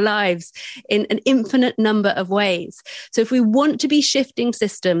our lives in an infinite number of ways. So if we want to be shifting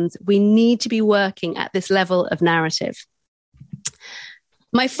systems, we need to be working at this level of narrative.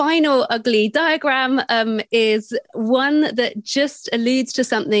 My final ugly diagram is one that just alludes to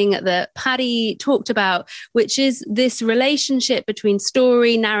something that Paddy talked about, which is this relationship between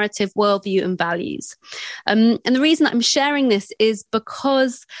story, narrative, worldview, and values. And the reason I'm sharing this is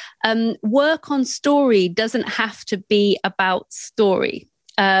because work on story doesn't have to be about story.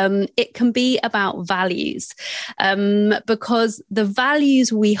 It can be about values, because the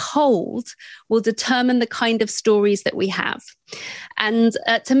values we hold will determine the kind of stories that we have. And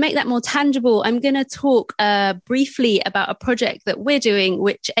to make that more tangible, I'm going to talk briefly about a project that we're doing,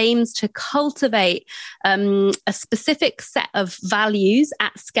 which aims to cultivate a specific set of values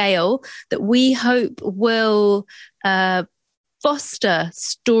at scale that we hope will foster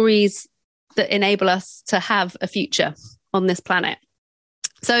stories that enable us to have a future on this planet.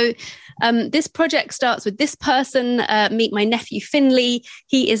 So this project starts with this person, meet my nephew Finley.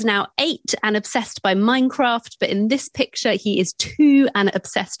 He is now 8 and obsessed by Minecraft, but in this picture, he is 2 and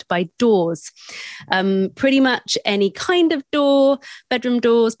obsessed by doors. Pretty much any kind of door, bedroom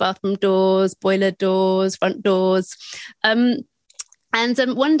doors, bathroom doors, boiler doors, front doors. And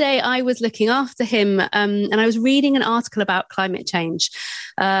one day I was looking after him and I was reading an article about climate change.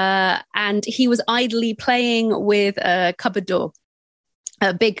 And he was idly playing with a cupboard door.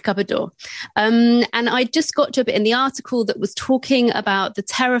 A big cupboard door. And I just got to a bit in the article that was talking about the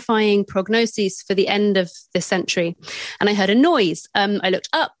terrifying prognoses for the end of this century. And I heard a noise. I looked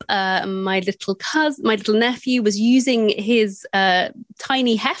up. My little nephew was using his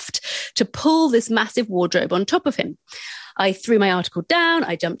tiny heft to pull this massive wardrobe on top of him. I threw my article down,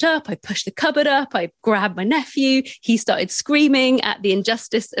 I jumped up, I pushed the cupboard up, I grabbed my nephew. He started screaming at the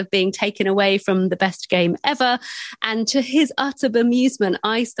injustice of being taken away from the best game ever. And to his utter bemusement,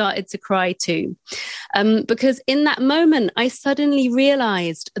 I started to cry too. Because in that moment, I suddenly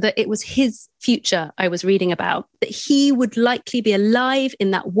realized that it was his future I was reading about, that he would likely be alive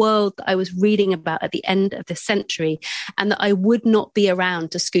in that world that I was reading about at the end of this century, and that I would not be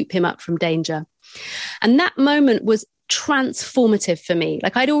around to scoop him up from danger. And that moment was transformative for me.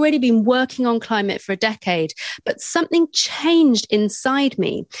 Like, I'd already been working on climate for a decade, but something changed inside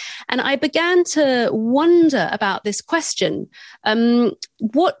me. And I began to wonder about this question.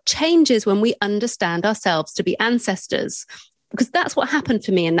 What changes when we understand ourselves to be ancestors? Because that's what happened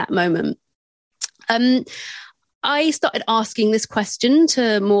for me in that moment. I started asking this question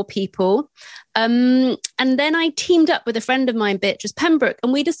to more people. And then I teamed up with a friend of mine, Beatrice Pembroke,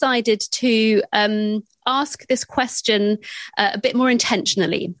 and we decided to ask this question a bit more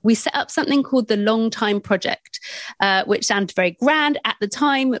intentionally. We set up something called the Long Time Project, which sounded very grand. At the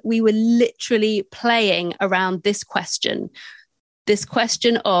time, we were literally playing around this question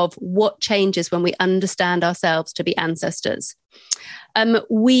of what changes when we understand ourselves to be ancestors.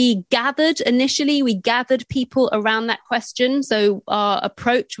 We gathered people around that question. So our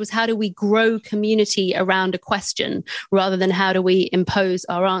approach was, how do we grow community around a question rather than how do we impose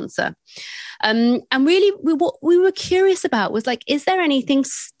our answer? And really, what we were curious about was, like, is there anything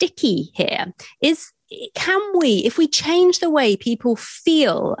sticky here? Can we, if we change the way people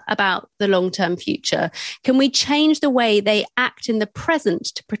feel about the long-term future, can we change the way they act in the present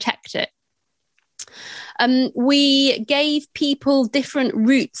to protect it? We gave people different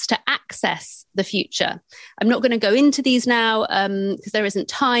routes to access the future. I'm not going to go into these now because there isn't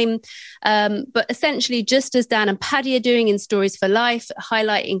time. But essentially, just as Dan and Paddy are doing in Stories for Life,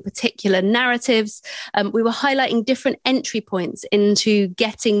 highlighting particular narratives, we were highlighting different entry points into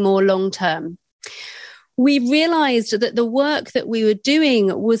getting more long-term. We realized that the work that we were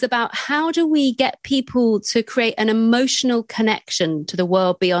doing was about, how do we get people to create an emotional connection to the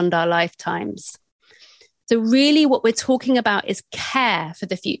world beyond our lifetimes? So really what we're talking about is care for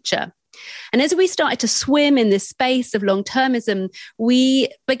the future. And as we started to swim in this space of long-termism, we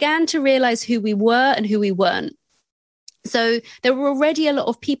began to realize who we were and who we weren't. So there were already a lot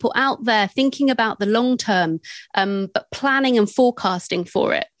of people out there thinking about the long term, but planning and forecasting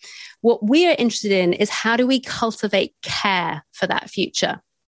for it. What we are interested in is how do we cultivate care for that future?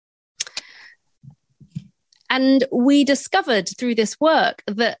 And we discovered through this work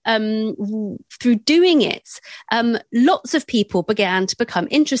that through doing it, lots of people began to become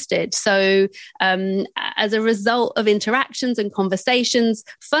interested. So as a result of interactions and conversations,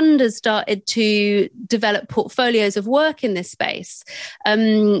 funders started to develop portfolios of work in this space.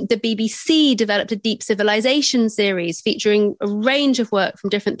 The BBC developed a Deep Civilization series featuring a range of work from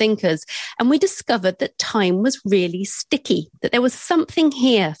different thinkers. And we discovered that time was really sticky, that there was something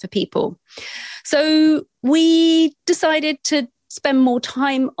here for people. So we decided to spend more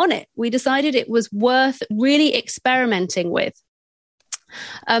time on it. We decided it was worth really experimenting with.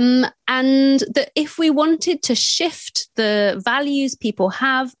 And that if we wanted to shift the values people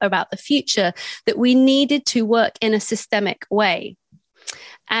have about the future, that we needed to work in a systemic way.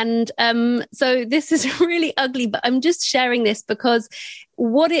 And so this is really ugly, but I'm just sharing this because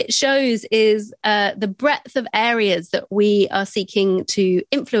what it shows is the breadth of areas that we are seeking to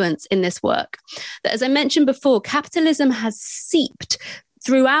influence in this work. That, as I mentioned before, capitalism has seeped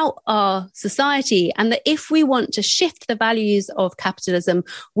throughout our society, and that if we want to shift the values of capitalism,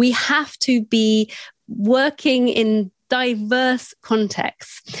 we have to be working in diverse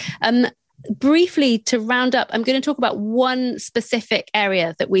contexts. Briefly, to round up, I'm going to talk about one specific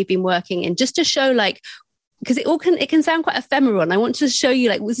area that we've been working in, just to show, like, because it can sound quite ephemeral, and I want to show you,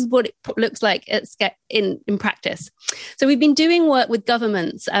 like, this is what it looks like in practice. So we've been doing work with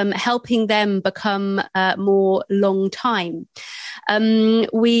governments, helping them become more long time.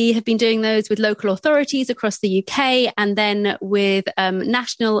 We have been doing those with local authorities across the UK, and then with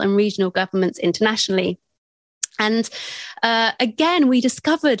national and regional governments internationally. And again, we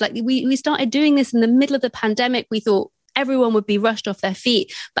discovered, like, we started doing this in the middle of the pandemic. We thought everyone would be rushed off their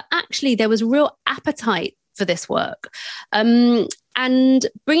feet, but actually there was real appetite for this work. And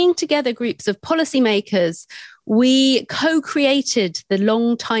bringing together groups of policymakers, we co-created the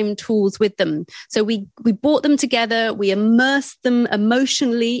long time tools with them. So we brought them together, we immersed them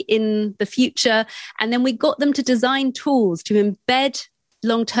emotionally in the future, and then we got them to design tools to embed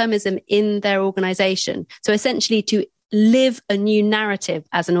long-termism in their organization. So essentially to live a new narrative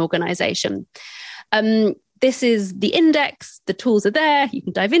as an organization. This is the index. The tools are there. You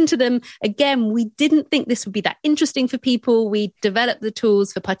can dive into them. Again, we didn't think this would be that interesting for people. We developed the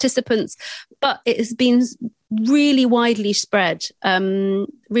tools for participants, but it has been really widely spread,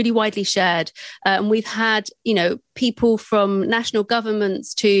 really widely shared. And we've had, people from national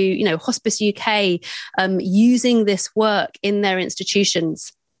governments to, Hospice UK, using this work in their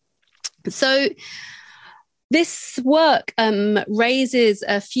institutions. So this work raises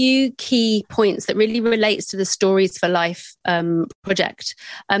a few key points that really relates to the Stories for Life project.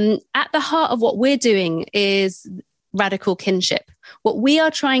 At the heart of what we're doing is radical kinship. What we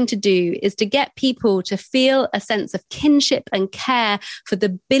are trying to do is to get people to feel a sense of kinship and care for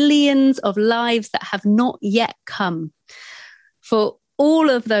the billions of lives that have not yet come, for all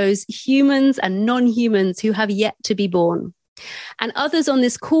of those humans and non-humans who have yet to be born. And others on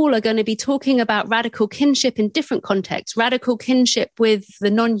this call are going to be talking about radical kinship in different contexts, radical kinship with the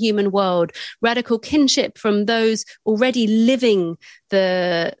non-human world, radical kinship from those already living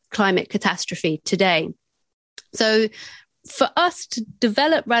the climate catastrophe today. So for us to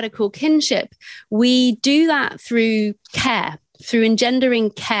develop radical kinship, we do that through care, through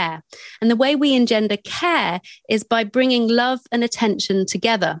engendering care. And the way we engender care is by bringing love and attention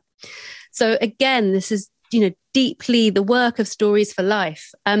together. So again, this is deeply the work of Stories for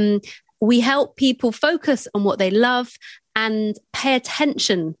Life. We help people focus on what they love and pay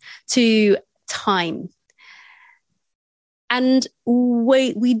attention to time. And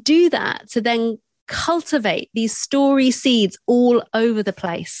we do that to then cultivate these story seeds all over the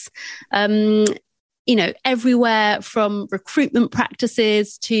place. Everywhere from recruitment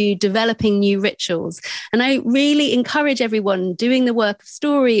practices to developing new rituals. And I really encourage everyone doing the work of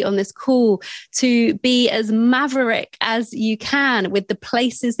story on this call to be as maverick as you can with the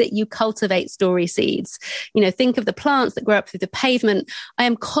places that you cultivate story seeds. Think of the plants that grow up through the pavement. I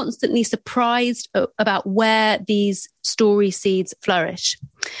am constantly surprised about where these story seeds flourish.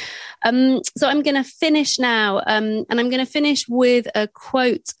 So I'm going to finish now, and I'm going to finish with a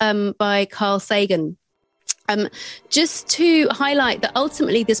quote by Carl Sagan. Just to highlight that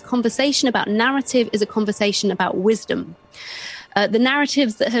ultimately this conversation about narrative is a conversation about wisdom. The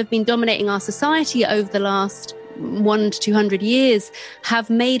narratives that have been dominating our society over the last 100 to 200 years have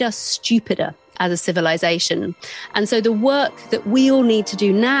made us stupider as a civilization. And so the work that we all need to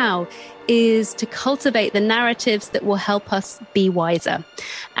do now is to cultivate the narratives that will help us be wiser.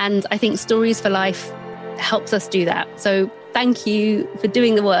 And I think Stories for Life helps us do that. So thank you for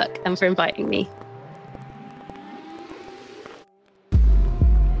doing the work and for inviting me.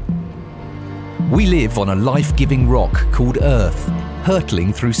 We live on a life-giving rock called Earth,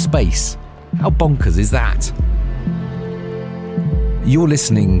 hurtling through space. How bonkers is that? You're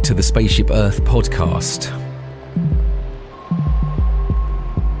listening to the Spaceship Earth podcast.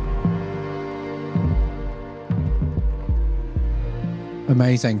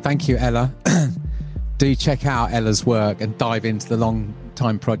 Amazing. Thank you, Ella. Do check out Ella's work and dive into the Long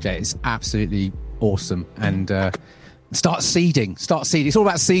Time Project. It's absolutely awesome. And start seeding. It's all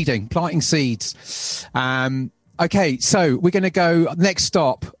about seeding, planting seeds. Okay, so we're going to go, next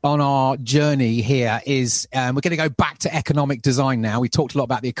stop on our journey here is we're going to go back to economic design now. We talked a lot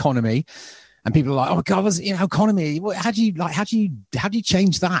about the economy, and people are like, oh my God, economy, how do you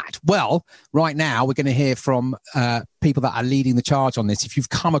change that? Well, right now we're going to hear from people that are leading the charge on this. If you've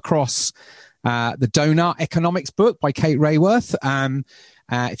come across the Donut Economics book by Kate Raworth,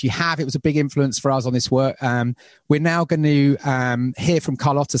 if you have, it was a big influence for us on this work. We're now going to hear from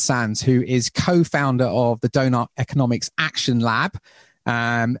Carlotta Sands, who is co-founder of the Donut Economics Action Lab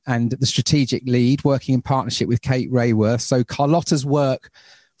and the strategic lead, working in partnership with Kate Raworth. So Carlotta's work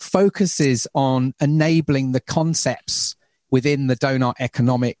focuses on enabling the concepts within the Donut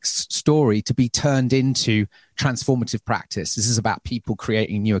Economics story to be turned into transformative practice. This is about people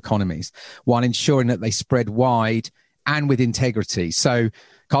creating new economies while ensuring that they spread wide and with integrity. So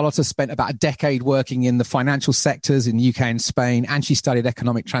Carlotta spent about a decade working in the financial sectors in the UK and Spain, and she studied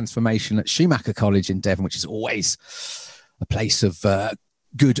economic transformation at Schumacher College in Devon, which is always a place of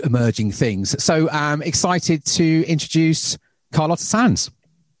good emerging things. So I'm excited to introduce Carlotta Sands.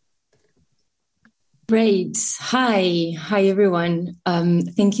 Great. Hi, everyone.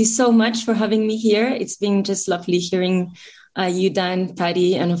 Thank you so much for having me here. It's been just lovely hearing you, Dan,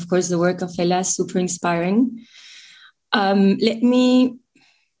 Patty, and of course the work of Ella, super inspiring. I'm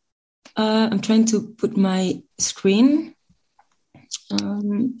trying to put my screen.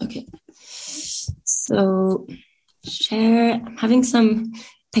 Okay. So share, I'm having some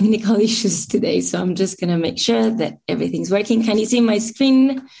technical issues today, so I'm just going to make sure that everything's working. Can you see my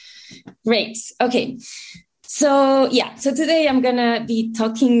screen? Great. Okay. So today I'm going to be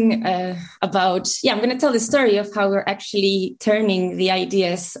talking about I'm going to tell the story of how we're actually turning the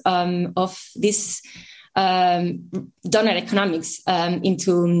ideas of this donut economics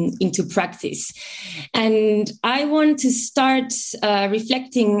into practice. And I want to start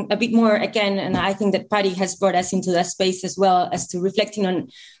reflecting a bit more again, and I think that Patty has brought us into that space as well, as to reflecting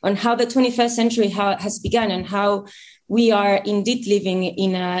on how the 21st century has begun and how we are indeed living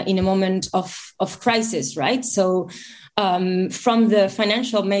in a moment of crisis, right? So from the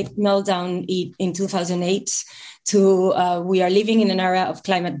financial meltdown in 2008 to we are living in an era of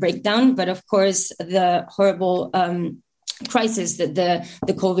climate breakdown, but of course the horrible crisis that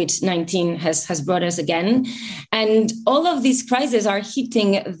the COVID-19 has brought us again. And all of these crises are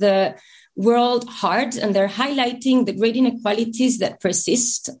hitting the world hard, and they're highlighting the great inequalities that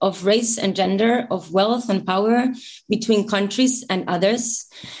persist of race and gender, of wealth and power between countries and others.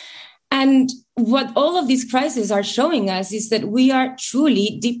 And what all of these crises are showing us is that we are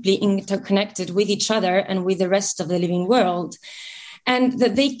truly deeply interconnected with each other and with the rest of the living world, and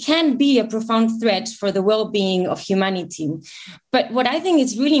that they can be a profound threat for the well-being of humanity. But what I think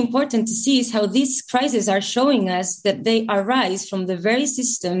is really important to see is how these crises are showing us that they arise from the very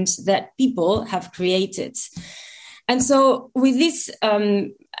systems that people have created. And so with this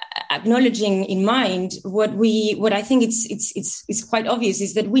acknowledging in mind, what I think it's quite obvious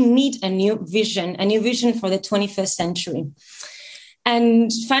is that we need a new vision for the 21st century.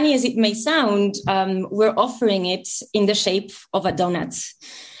 And funny as it may sound, we're offering it in the shape of a donut.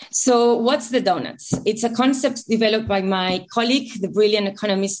 So what's the donut? It's a concept developed by my colleague, the brilliant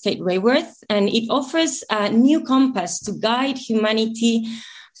economist Kate Raworth, and it offers a new compass to guide humanity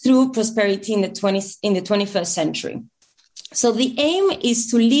through prosperity in the 21st century. So the aim is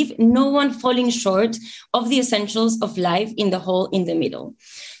to leave no one falling short of the essentials of life in the hole in the middle.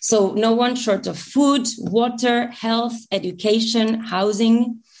 So no one short of food, water, health, education,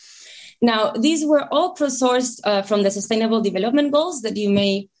 housing. Now, these were all crowdsourced from the Sustainable Development Goals that you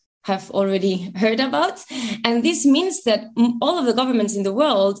may have already heard about. And this means that all of the governments in the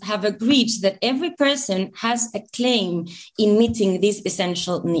world have agreed that every person has a claim in meeting these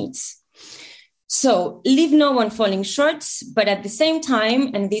essential needs. So leave no one falling short, but at the same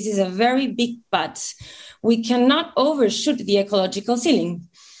time, and this is a very big but, we cannot overshoot the ecological ceiling.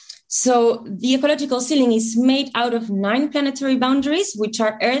 So the ecological ceiling is made out of 9 planetary boundaries, which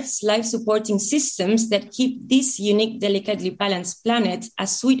are Earth's life-supporting systems that keep this unique, delicately balanced planet a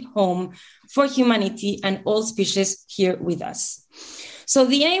sweet home for humanity and all species here with us. So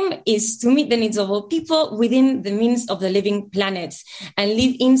the aim is to meet the needs of all people within the means of the living planet and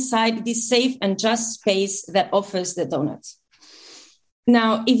live inside this safe and just space that offers the donut.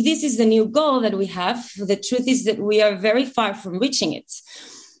 Now, if this is the new goal that we have, the truth is that we are very far from reaching it.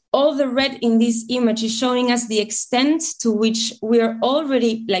 All the red in this image is showing us the extent to which we are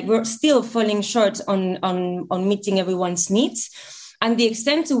already, we're still falling short on meeting everyone's needs, and the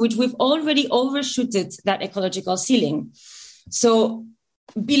extent to which we've already overshooted that ecological ceiling. So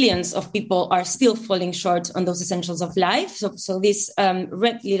billions of people are still falling short on those essentials of life. So this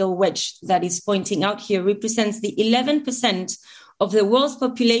red little wedge that is pointing out here represents the 11% of the world's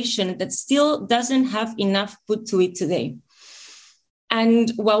population that still doesn't have enough food to eat today.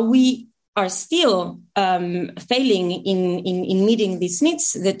 And while we are still failing in meeting these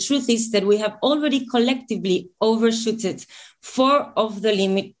needs, the truth is that we have already collectively overshooted 4 of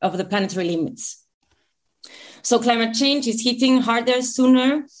the planetary limits. So climate change is hitting harder,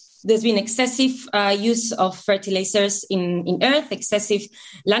 sooner. There's been excessive use of fertilizers in Earth, excessive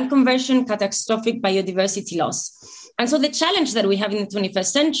land conversion, catastrophic biodiversity loss. And so the challenge that we have in the 21st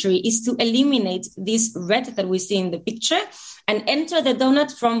century is to eliminate this red that we see in the picture and enter the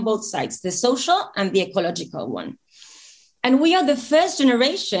donut from both sides, the social and the ecological one. And we are the first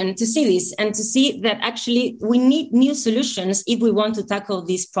generation to see this and to see that actually we need new solutions if we want to tackle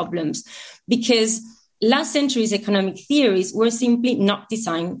these problems, because last century's economic theories were simply not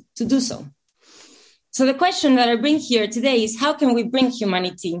designed to do so. So the question that I bring here today is, how can we bring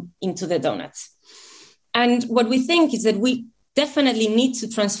humanity into the donut? And what we think is that we definitely need to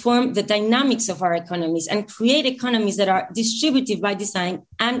transform the dynamics of our economies and create economies that are distributive by design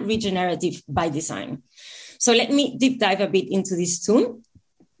and regenerative by design. So let me deep dive a bit into this too.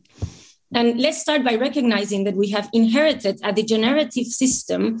 And let's start by recognizing that we have inherited a degenerative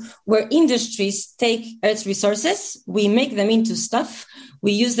system where industries take Earth's resources, we make them into stuff,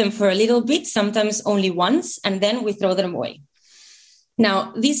 we use them for a little bit, sometimes only once, and then we throw them away.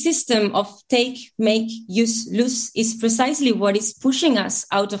 Now, this system of take, make, use, lose is precisely what is pushing us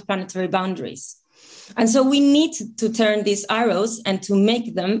out of planetary boundaries. And so we need to turn these arrows and to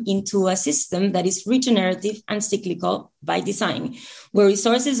make them into a system that is regenerative and cyclical by design, where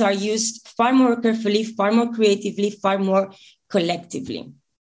resources are used far more carefully, far more creatively, far more collectively.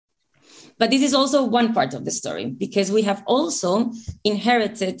 But this is also one part of the story, because we have also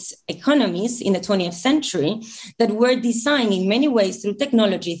inherited economies in the 20th century that were designed in many ways through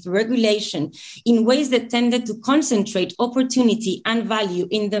technology, through regulation, in ways that tended to concentrate opportunity and value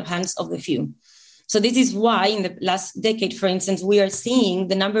in the hands of the few. So this is why in the last decade, for instance, we are seeing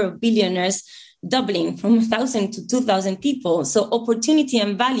the number of billionaires doubling from 1,000 to 2,000 people. So opportunity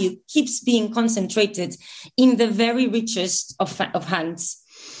and value keeps being concentrated in the very richest of hands.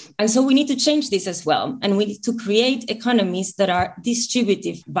 And so we need to change this as well. And we need to create economies that are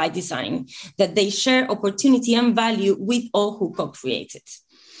distributive by design, that they share opportunity and value with all who co-create it.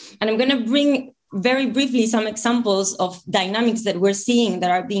 And I'm going to bring very briefly some examples of dynamics that we're seeing that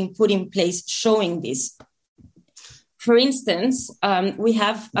are being put in place showing this. For instance, we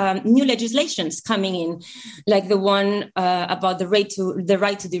have new legislations coming in, like the one about the right to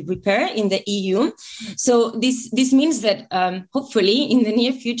the repair in the EU. So this means that hopefully in the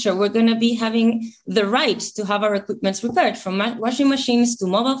near future, we're going to be having the right to have our equipment repaired, from washing machines to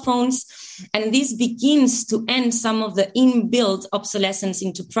mobile phones. And this begins to end some of the inbuilt obsolescence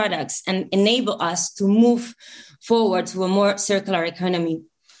into products and enable us to move forward to a more circular economy.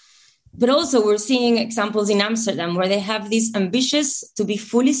 But also we're seeing examples in Amsterdam where they have this ambitious to be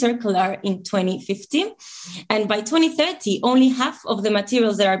fully circular in 2050. And by 2030, only half of the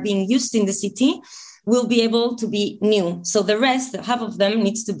materials that are being used in the city will be able to be new. So the rest, half of them,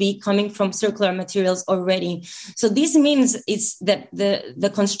 needs to be coming from circular materials already. So this means it's that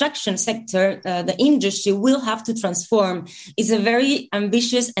the construction sector, the industry will have to transform. It's a very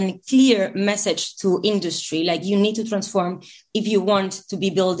ambitious and clear message to industry, like you need to transform if you want to be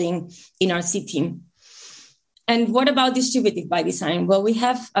building in our city. And what about distributive by design? Well, we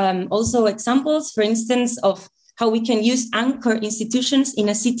have also examples, for instance, of how we can use anchor institutions in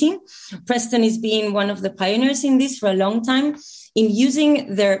a city. Preston is being one of the pioneers in this for a long time, in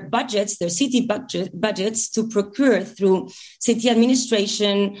using their budgets, their city budgets to procure through city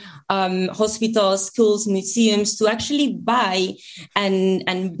administration, hospitals, schools, museums, to actually buy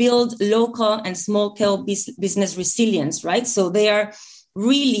and build local and small-scale business resilience, right? So they are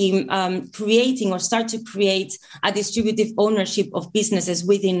really creating or start to create a distributive ownership of businesses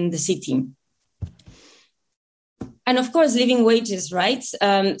within the city. And of course, living wages, right?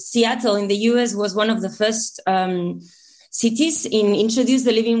 Seattle in the US was one of the first cities in introduce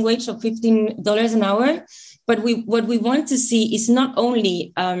the living wage of $15 an hour. But what we want to see is not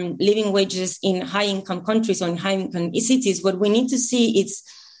only living wages in high-income countries or in high-income cities. What we need to see is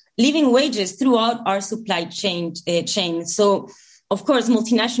living wages throughout our supply chain. So, of course,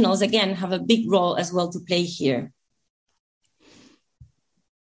 multinationals, again, have a big role as well to play here.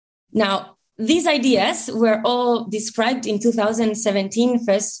 Now, these ideas were all described in 2017,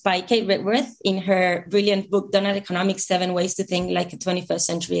 first by Kate Redworth in her brilliant book, Donut Economics, 7 Ways to Think Like a 21st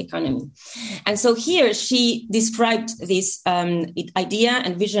Century Economy. And so here she described this idea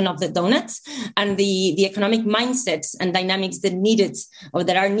and vision of the donuts and the economic mindsets and dynamics that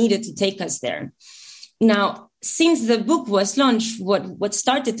are needed to take us there. Now, since the book was launched, what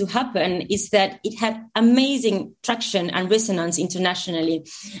started to happen is that it had amazing traction and resonance internationally.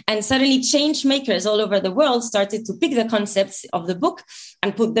 And suddenly change makers all over the world started to pick the concepts of the book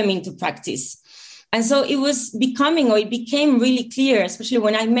and put them into practice. And so it became really clear, especially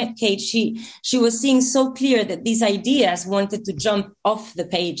when I met Kate, she was seeing so clear that these ideas wanted to jump off the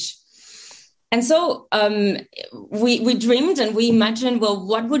page. And so we dreamed and we imagined, well,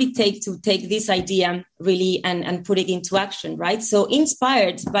 what would it take to take this idea really and put it into action, right? So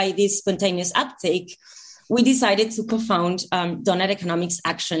inspired by this spontaneous uptake, we decided to co-found Donut Economics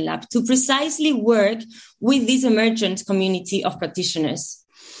Action Lab to precisely work with this emergent community of practitioners.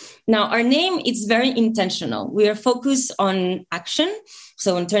 Now, our name is very intentional. We are focused on action,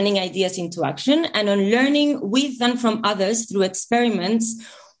 so on turning ideas into action, and on learning with and from others through experiments.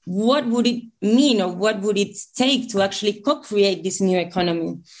 What would it mean or what would it take to actually co-create this new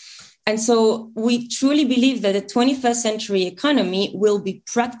economy? And so we truly believe that the 21st century economy will be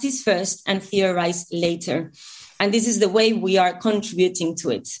practiced first and theorized later. And this is the way we are contributing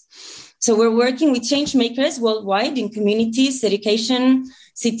to it. So we're working with change makers worldwide in communities, education,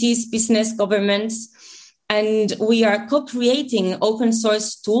 cities, business, governments. And we are co-creating open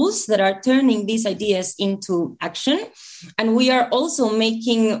source tools that are turning these ideas into action. And we are also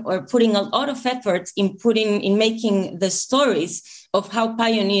putting a lot of effort in making the stories of how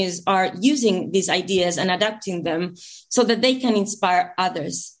pioneers are using these ideas and adapting them so that they can inspire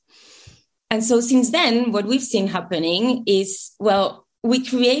others. And so since then, what we've seen happening is, well, we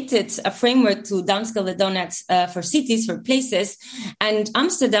created a framework to downscale the donuts for cities, for places. And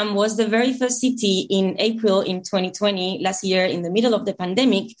Amsterdam was the very first city in April in 2020, last year, in the middle of the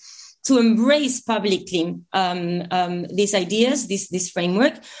pandemic, to embrace publicly these ideas, this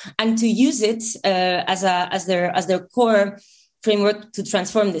framework, and to use it as their core framework to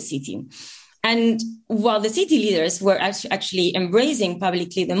transform the city. And while the city leaders were actually embracing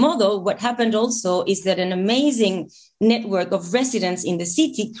publicly the model, what happened also is that an amazing network of residents in the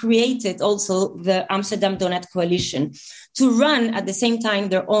city created also the Amsterdam Donut Coalition to run at the same time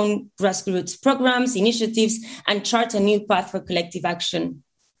their own grassroots programs, initiatives, and chart a new path for collective action.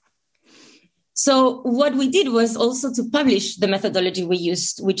 So what we did was also to publish the methodology we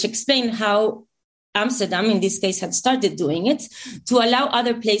used, which explained how Amsterdam, in this case, had started doing it to allow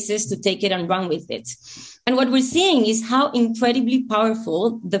other places to take it and run with it. And what we're seeing is how incredibly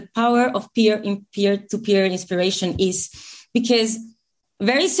powerful the power of peer-to-peer inspiration is, because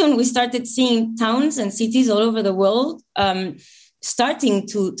very soon we started seeing towns and cities all over the world starting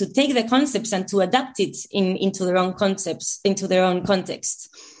to take the concepts and to adapt it into their own concepts, into their own context.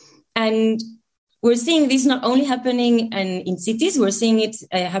 And we're seeing this not only happening in cities, we're seeing it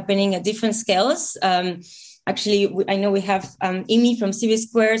happening at different scales. Actually, I know we have IMI from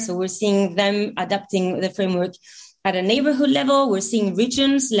CiviSquare, so we're seeing them adapting the framework at a neighborhood level. We're seeing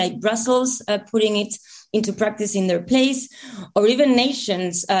regions like Brussels putting it into practice in their place, or even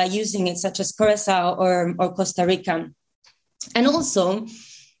nations using it, such as Curacao or Costa Rica. And also,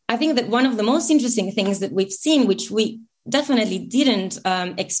 I think that one of the most interesting things that we've seen, which we definitely didn't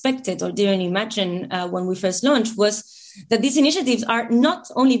expect it or didn't imagine when we first launched, was that these initiatives are not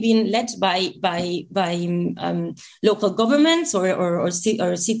only being led by local governments or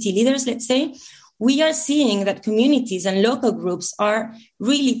city leaders, let's say. We are seeing that communities and local groups are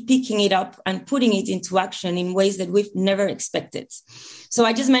really picking it up and putting it into action in ways that we've never expected. So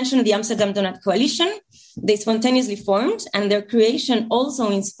I just mentioned the Amsterdam Donut Coalition. They spontaneously formed, and their creation also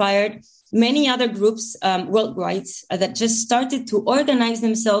inspired many other groups worldwide that just started to organize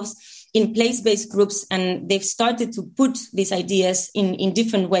themselves in place-based groups, and they've started to put these ideas in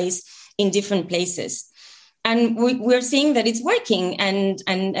different ways in different places. And we're seeing that it's working, and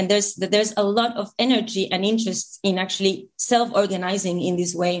there's a lot of energy and interest in actually self-organizing in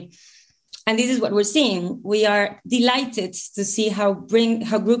this way. And this is what we're seeing. We are delighted to see how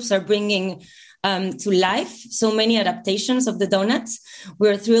groups are bringing to life so many adaptations of the donuts.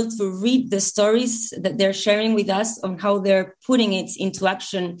 We're thrilled to read the stories that they're sharing with us on how they're putting it into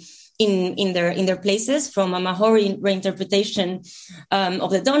action in their places, from a Maori reinterpretation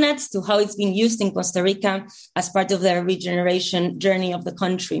of the donuts to how it's been used in Costa Rica as part of their regeneration journey of the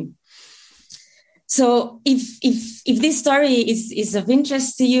country. So if this story is of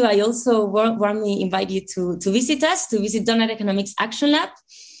interest to you, I also warmly invite you to visit us, to visit Donut Economics Action Lab.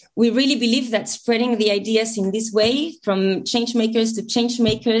 We really believe that spreading the ideas in this way, from change makers to change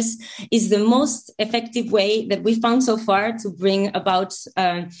makers, is the most effective way that we found so far to bring about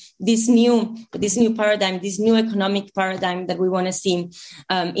this new paradigm, this new economic paradigm that we want to see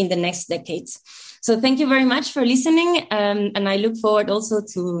in the next decades. So thank you very much for listening, and I look forward also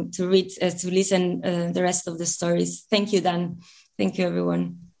to listen the rest of the stories. Thank you, Dan. Thank you,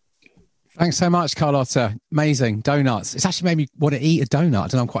 everyone. Thanks so much, Carlota. Amazing. Donuts. It's actually made me want to eat a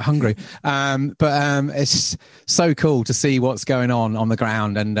donut, and I'm quite hungry. But it's so cool to see what's going on the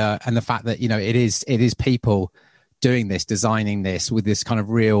ground, and the fact that, it is people doing this, designing this with this kind of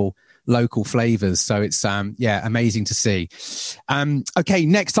real local flavors. So it's amazing to see. Okay,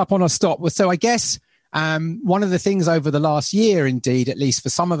 next up on our stop. So I guess one of the things over the last year, indeed, at least for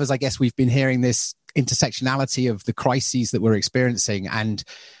some of us, I guess we've been hearing this intersectionality of the crises that we're experiencing, and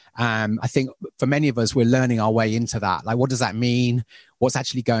I think for many of us, we're learning our way into that. Like, what does that mean? What's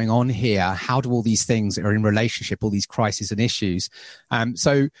actually going on here? How do all these things that are in relationship, all these crises and issues?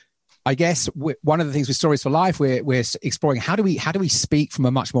 So I guess one of the things with Stories for Life, we're exploring how do we speak from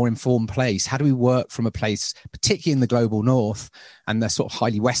a much more informed place? How do we work from a place, particularly in the global north and the sort of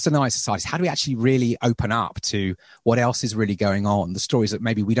highly westernized societies? How do we actually really open up to what else is really going on? The stories that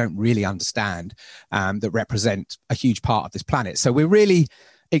maybe we don't really understand, that represent a huge part of this planet. So we're really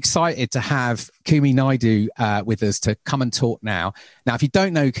excited to have Kumi Naidoo with us to come and talk now. Now, if you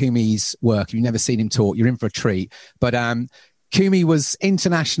don't know Kumi's work, if you've never seen him talk, you're in for a treat. But Kumi was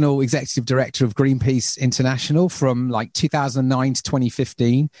International Executive Director of Greenpeace International from 2009 to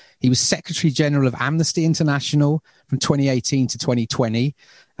 2015. He was Secretary General of Amnesty International from 2018 to 2020.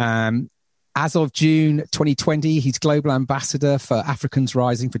 As of June 2020, he's Global Ambassador for Africans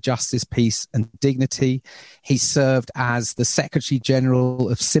Rising for Justice, Peace and Dignity. He served as the Secretary General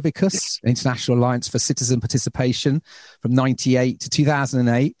of Civicus, International Alliance for Citizen Participation, from 1998 to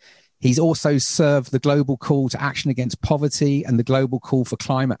 2008. He's also served the Global Call to Action Against Poverty and the Global Call for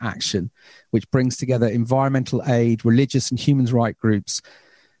Climate Action, which brings together environmental aid, religious and human rights groups,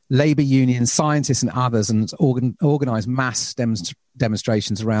 labor unions, scientists and others, and organized mass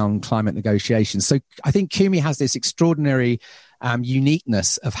demonstrations around climate negotiations. So I think Kumi has this extraordinary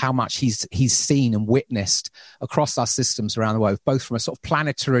uniqueness of how much he's seen and witnessed across our systems around the world, both from a sort of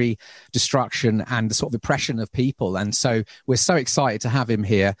planetary destruction and the sort of oppression of people. And so we're so excited to have him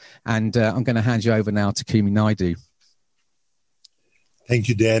here. And I'm going to hand you over now to Kumi Naidoo. Thank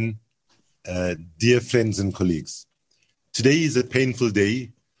you, Dan. Dear friends and colleagues, today is a painful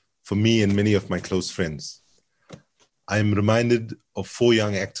day for me and many of my close friends. I am reminded of 4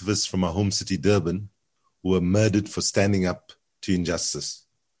 young activists from our home city, Durban, who were murdered for standing up to injustice.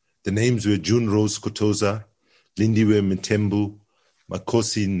 The names were June Rose Kotoza, Lindiwe Mthembu,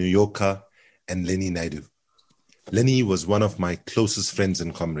 Makosi Nuyoka, and Lenny Naidoo. Lenny was one of my closest friends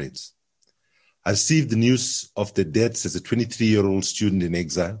and comrades. I received the news of their deaths as a 23-year-old student in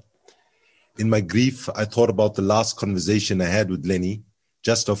exile. In my grief, I thought about the last conversation I had with Lenny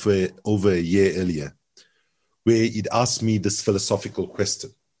just over a year earlier, where he'd asked me this philosophical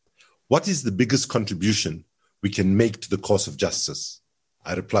question: what is the biggest contribution we can make to the cause of justice?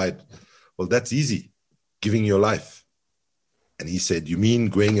 I replied, well, that's easy, giving your life. And he said, you mean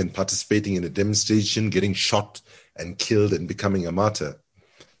going and participating in a demonstration, getting shot and killed and becoming a martyr?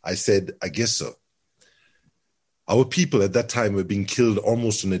 I said, I guess so. Our people at that time were being killed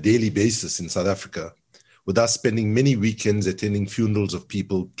almost on a daily basis in South Africa, with us spending many weekends attending funerals of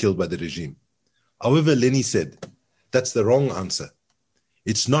people killed by the regime. However, Lenny said, that's the wrong answer.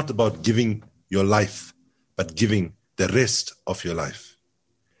 It's not about giving your life, but giving the rest of your life.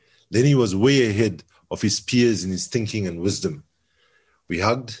 Lenny was way ahead of his peers in his thinking and wisdom. We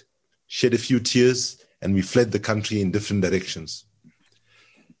hugged, shed a few tears, and we fled the country in different directions.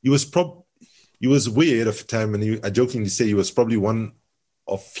 He was he was way ahead of time, and I jokingly say he was probably one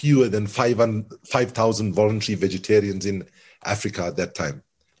of fewer than 5,000 voluntary vegetarians in Africa at that time.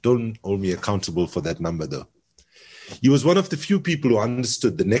 Don't hold me accountable for that number, though. He was one of the few people who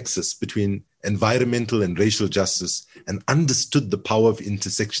understood the nexus between environmental and racial justice and understood the power of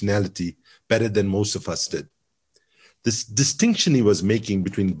intersectionality better than most of us did. This distinction he was making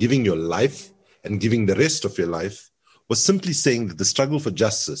between giving your life and giving the rest of your life was simply saying that the struggle for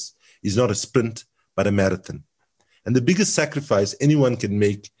justice is not a sprint, but a marathon. And the biggest sacrifice anyone can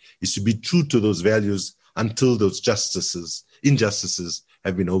make is to be true to those values until those injustices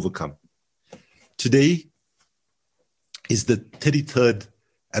have been overcome. Today is the 33rd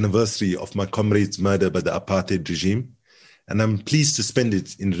anniversary of my comrade's murder by the apartheid regime, and I'm pleased to spend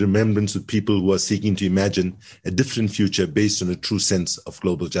it in remembrance of people who are seeking to imagine a different future based on a true sense of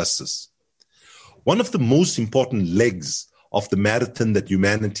global justice. One of the most important legs of the marathon that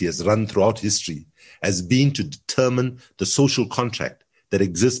humanity has run throughout history has been to determine the social contract that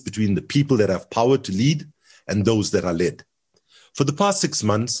exists between the people that have power to lead and those that are led. For the past 6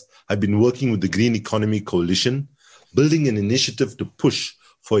 months, I've been working with the Green Economy Coalition, building an initiative to push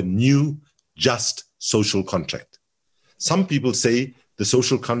for a new, just social contract. Some people say the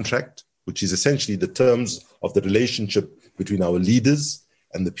social contract, which is essentially the terms of the relationship between our leaders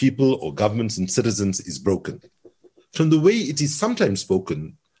and the people or governments and citizens, is broken. From the way it is sometimes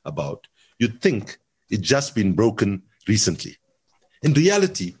spoken about, you'd think it's just been broken recently. In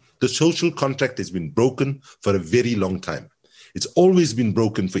reality, the social contract has been broken for a very long time. It's always been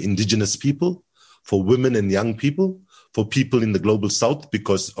broken for indigenous people, for women and young people, for people in the global south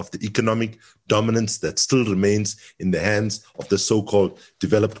because of the economic dominance that still remains in the hands of the so-called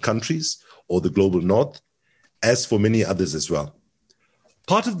developed countries or the global north, as for many others as well.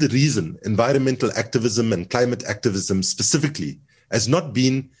 Part of the reason environmental activism and climate activism specifically has not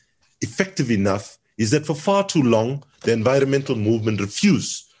been effective enough is that for far too long, the environmental movement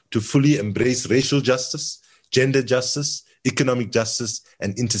refused to fully embrace racial justice, gender justice, economic justice,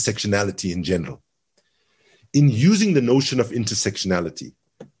 and intersectionality in general. In using the notion of intersectionality,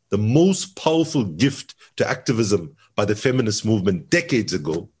 the most powerful gift to activism by the feminist movement decades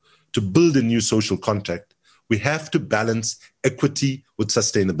ago to build a new social contract, we have to balance equity with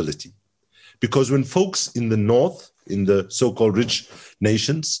sustainability. Because when folks in the North, in the so-called rich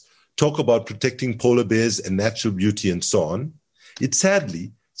nations, talk about protecting polar bears and natural beauty and so on, it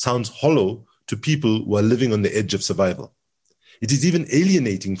sadly sounds hollow to people who are living on the edge of survival. It is even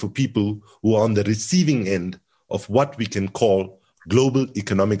alienating for people who are on the receiving end of what we can call global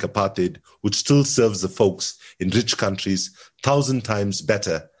economic apartheid, which still serves the folks in rich countries 1,000 times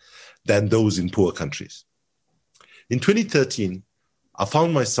better than those in poor countries. In 2013, I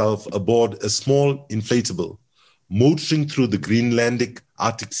found myself aboard a small inflatable motoring through the Greenlandic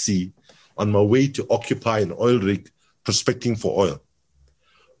Arctic Sea on my way to occupy an oil rig prospecting for oil.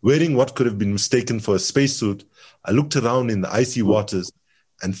 Wearing what could have been mistaken for a spacesuit, I looked around in the icy waters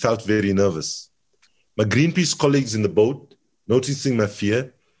and felt very nervous. My Greenpeace colleagues in the boat, noticing my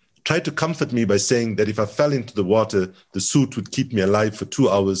fear, tried to comfort me by saying that if I fell into the water, the suit would keep me alive for 2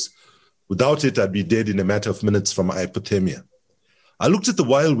 hours. Without it, I'd be dead in a matter of minutes from hypothermia. I looked at the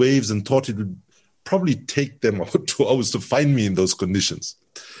wild waves and thought it would probably take them about 2 hours to find me in those conditions.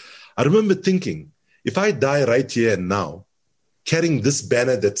 I remember thinking, if I die right here and now, carrying this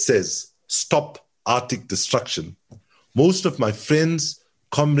banner that says, "Stop Arctic Destruction," most of my friends,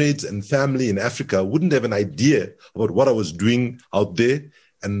 comrades, and family in Africa wouldn't have an idea about what I was doing out there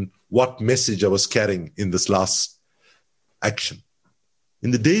and what message I was carrying in this last action.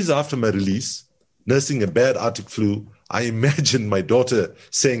 In the days after my release, nursing a bad Arctic flu, I imagined my daughter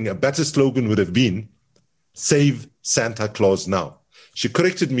saying a better slogan would have been, "Save Santa Claus now." She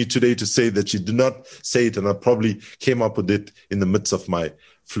corrected me today to say that she did not say it, and I probably came up with it in the midst of my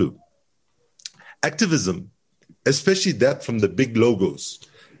flu. Activism, especially that from the big logos,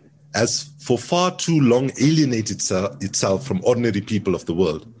 has for far too long alienated itself from ordinary people of the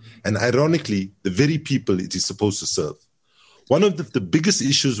world, and ironically, the very people it is supposed to serve. One of the biggest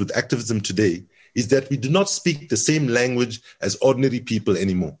issues with activism today is that we do not speak the same language as ordinary people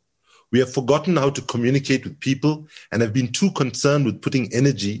anymore. We have forgotten how to communicate with people and have been too concerned with putting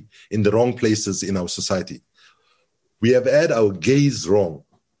energy in the wrong places in our society. We have had our gaze wrong.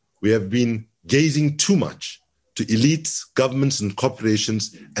 We have been gazing too much to elites, governments, and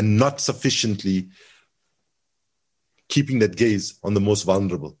corporations, and not sufficiently keeping that gaze on the most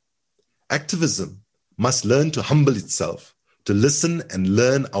vulnerable. Activism must learn to humble itself, to listen and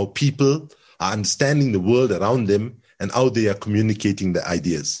learn how people are understanding the world around them and how they are communicating their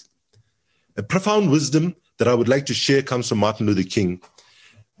ideas. A profound wisdom that I would like to share comes from Martin Luther King.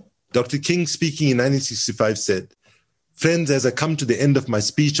 Dr. King, speaking in 1965, said, "Friends, as I come to the end of my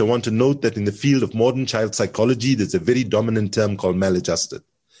speech, I want to note that in the field of modern child psychology, there's a very dominant term called maladjusted.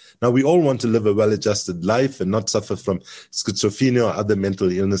 Now, we all want to live a well-adjusted life and not suffer from schizophrenia or other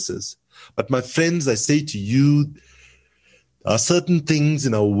mental illnesses. But my friends, I say to you, there are certain things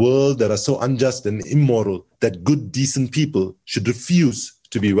in our world that are so unjust and immoral that good, decent people should refuse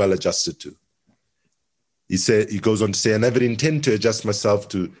to be well-adjusted to." He goes on to say, "I never intend to adjust myself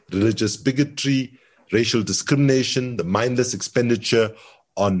to religious bigotry, racial discrimination, the mindless expenditure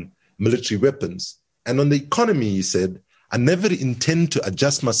on military weapons. And on the economy," he said, "I never intend to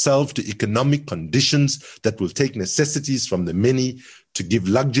adjust myself to economic conditions that will take necessities from the many to give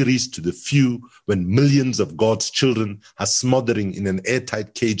luxuries to the few when millions of God's children are smothering in an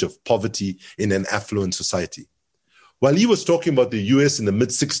airtight cage of poverty in an affluent society." While he was talking about the US in the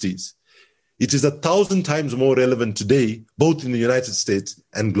mid-60s, it is 1,000 times more relevant today, both in the United States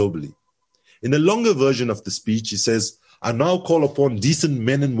and globally. In a longer version of the speech, he says, "I now call upon decent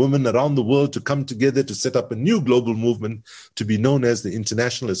men and women around the world to come together to set up a new global movement to be known as the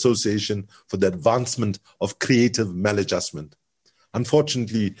International Association for the Advancement of Creative Maladjustment."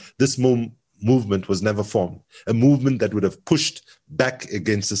 Unfortunately, this movement was never formed, a movement that would have pushed back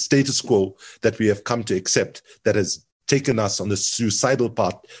against the status quo that we have come to accept, that has taken us on the suicidal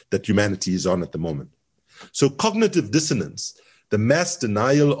path that humanity is on at the moment. So cognitive dissonance, the mass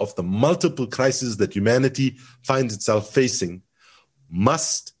denial of the multiple crises that humanity finds itself facing,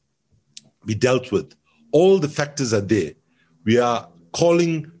 must be dealt with. All the factors are there. We are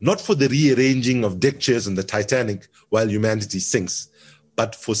calling not for the rearranging of deck chairs on the Titanic while humanity sinks,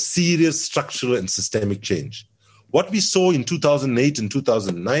 but for serious structural and systemic change. What we saw in 2008 and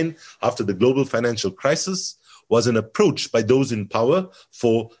 2009 after the global financial crisis was an approach by those in power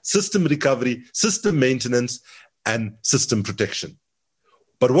for system recovery, system maintenance, and system protection.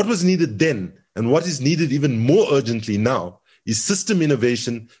 But what was needed then, and what is needed even more urgently now, is system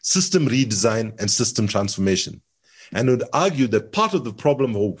innovation, system redesign, and system transformation. And I would argue that part of the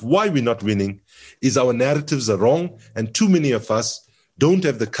problem of why we're not winning is our narratives are wrong, and too many of us don't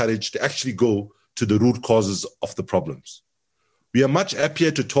have the courage to actually go to the root causes of the problems. We are much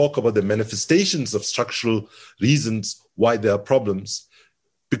happier to talk about the manifestations of structural reasons why there are problems,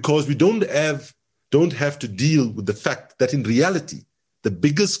 because we don't have to deal with the fact that in reality, the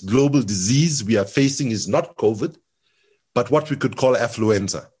biggest global disease we are facing is not COVID, but what we could call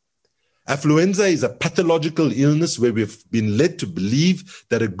affluenza. Affluenza is a pathological illness where we've been led to believe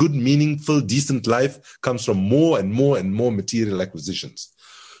that a good, meaningful, decent life comes from more and more and more material acquisitions.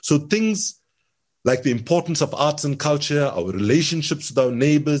 So things like the importance of arts and culture, our relationships with our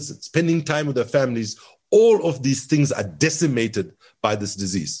neighbors, spending time with our families, all of these things are decimated by this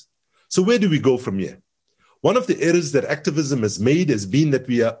disease. So where do we go from here? One of the errors that activism has made has been that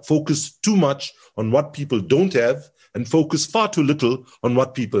we are focused too much on what people don't have and focus far too little on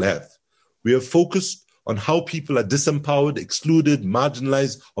what people have. We are focused on how people are disempowered, excluded,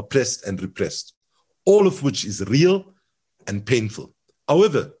 marginalized, oppressed, and repressed, all of which is real and painful.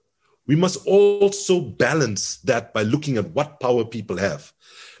 However, we must also balance that by looking at what power people have.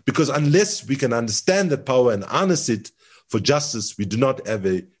 Because unless we can understand that power and harness it for justice, we do not have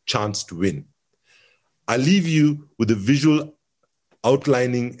a chance to win. I leave you with a visual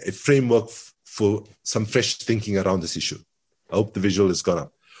outlining a framework for some fresh thinking around this issue. I hope the visual has gone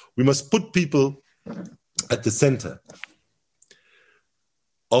up. We must put people at the center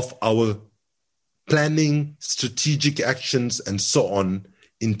of our planning, strategic actions, and so on,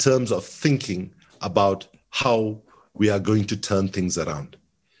 in terms of thinking about how we are going to turn things around.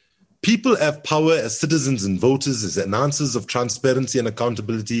 People have power as citizens and voters, as enhancers of transparency and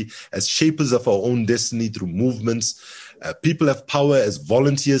accountability, as shapers of our own destiny through movements. People have power as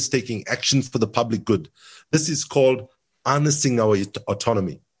volunteers taking action for the public good. This is called harnessing our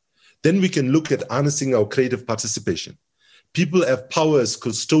autonomy. Then we can look at harnessing our creative participation. People have power as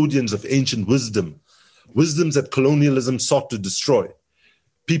custodians of ancient wisdoms that colonialism sought to destroy.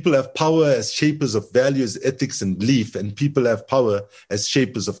 People have power as shapers of values, ethics, and belief, and people have power as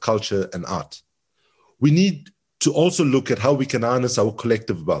shapers of culture and art. We need to also look at how we can harness our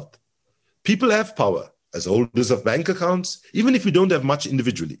collective wealth. People have power as holders of bank accounts, even if we don't have much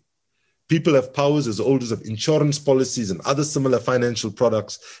individually. People have powers as holders of insurance policies and other similar financial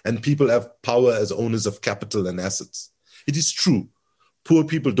products, and people have power as owners of capital and assets. It is true, poor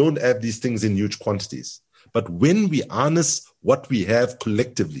people don't have these things in huge quantities. But when we harness what we have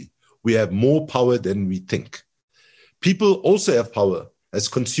collectively, we have more power than we think. People also have power as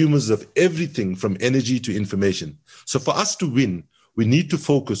consumers of everything from energy to information. So for us to win, we need to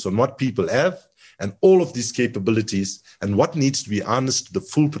focus on what people have and all of these capabilities and what needs to be harnessed to the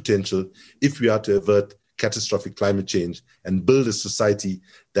full potential if we are to avert catastrophic climate change and build a society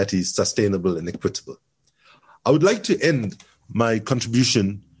that is sustainable and equitable. I would like to end my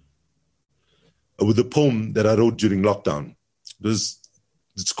contribution with a poem that I wrote during lockdown.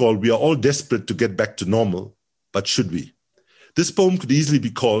 It's called, "We are all desperate to get back to normal, but should we?" This poem could easily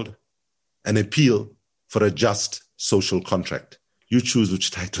be called an appeal for a just social contract. You choose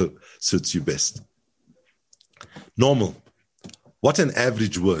which title suits you best. Normal. What an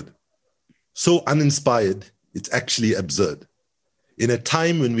average word. So uninspired, it's actually absurd. In a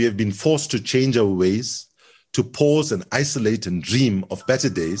time when we have been forced to change our ways, to pause and isolate and dream of better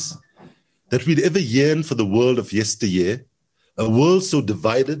days, that we'd ever yearn for the world of yesteryear, a world so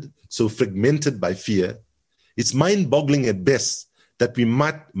divided, so fragmented by fear, it's mind-boggling at best that we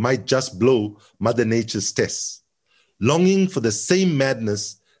might just blow Mother Nature's tests, longing for the same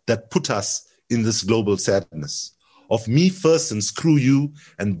madness that put us in this global sadness, of me first and screw you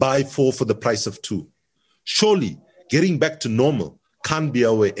and buy four for the price of two. Surely, getting back to normal can't be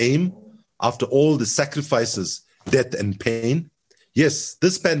our aim after all the sacrifices, death and pain. Yes,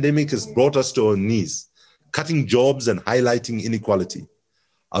 this pandemic has brought us to our knees, cutting jobs and highlighting inequality.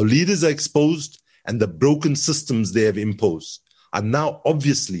 Our leaders are exposed and the broken systems they have imposed are now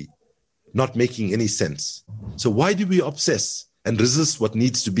obviously not making any sense. So why do we obsess and resist what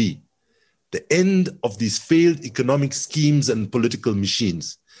needs to be? The end of these failed economic schemes and political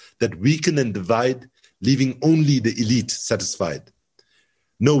machines that weaken and divide, leaving only the elite satisfied.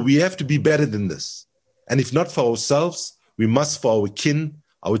 No, we have to be better than this. And if not for ourselves, we must for our kin,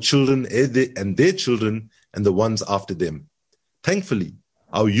 our children and their children and the ones after them. Thankfully,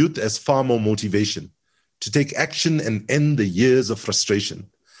 our youth has far more motivation to take action and end the years of frustration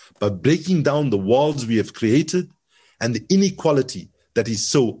by breaking down the walls we have created and the inequality that is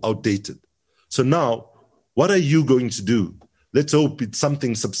so outdated. So now, what are you going to do? Let's hope it's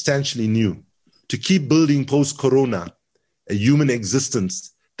something substantially new to keep building post-corona a human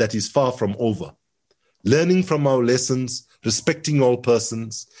existence that is far from over. Learning from our lessons, respecting all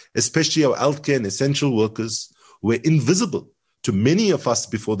persons, especially our healthcare and essential workers who were invisible to many of us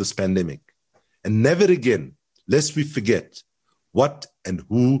before this pandemic. And never again, lest we forget what and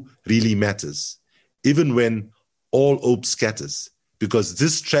who really matters, even when all hope scatters, because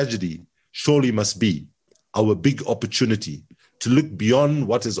this tragedy surely must be our big opportunity to look beyond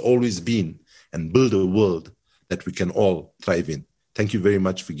what has always been and build a world that we can all thrive in. Thank you very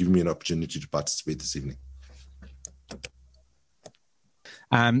much for giving me an opportunity to participate this evening.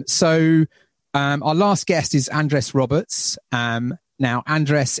 Our last guest is Andres Roberts. Now,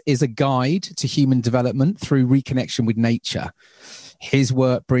 Andres is a guide to human development through reconnection with nature. His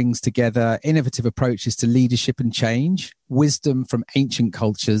work brings together innovative approaches to leadership and change, wisdom from ancient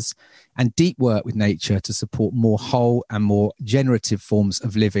cultures, and deep work with nature to support more whole and more generative forms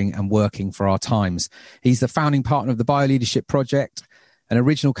of living and working for our times. He's the founding partner of the BioLeadership Project, an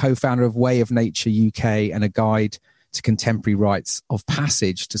original co-founder of Way of Nature UK, and a guide to contemporary rites of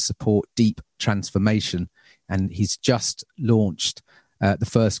passage to support deep transformation. And he's just launched the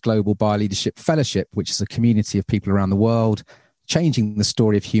first Global BioLeadership Fellowship, which is a community of people around the world changing the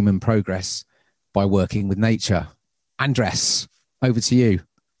story of human progress by working with nature. Andres, over to you.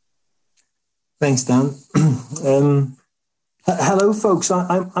 Thanks, Dan. Hello, folks.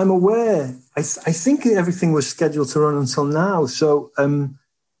 I'm aware. I think everything was scheduled to run until now, so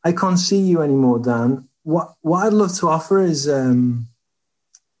I can't see you anymore, Dan. What I'd love to offer is,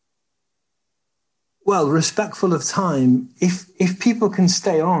 respectful of time. If people can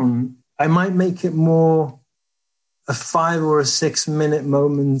stay on, I might make it more a 5 or a 6 minute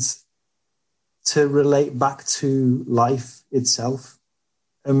moment to relate back to life itself.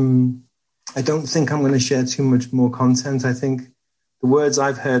 I don't think I'm going to share too much more content. I think the words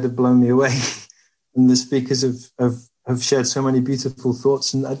I've heard have blown me away, and the speakers have shared so many beautiful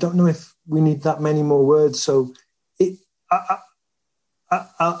thoughts. And I don't know if we need that many more words. So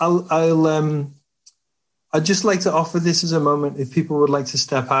I'd just like to offer this as a moment if people would like to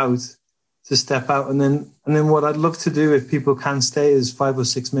step out, and then what I'd love to do if people can stay is 5 or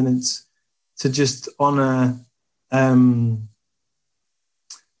 6 minutes to just honor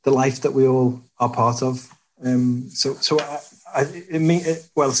the life that we all are part of.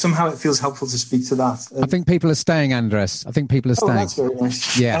 Somehow it feels helpful to speak to that. I think people are staying, Andres. I think people are staying. That's very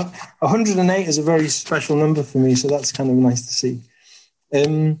nice. Yeah. 108 is a very special number for me, so that's kind of nice to see.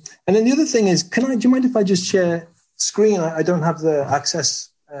 And then the other thing is, do you mind if I just share screen? I don't have the access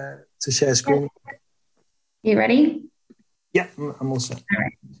to share screen. You ready? Yeah, I'm all set. All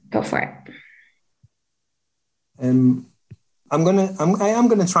right, go for it. I am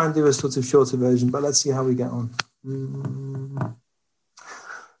gonna try and do a sort of shorter version, but let's see how we get on.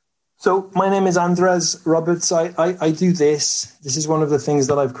 So my name is Andres Roberts. I do this. This is one of the things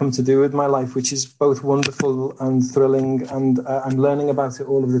that I've come to do with my life, which is both wonderful and thrilling, and I'm learning about it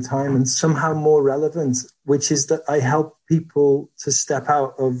all of the time, and somehow more relevant, which is that I help people to step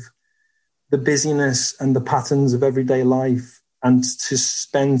out of the busyness and the patterns of everyday life and to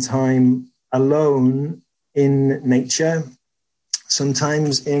spend time alone in nature,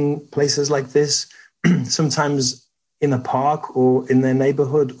 sometimes in places like this, sometimes in a park or in their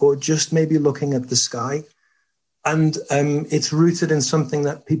neighborhood, or just maybe looking at the sky. And it's rooted in something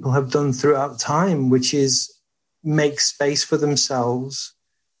that people have done throughout time, which is make space for themselves,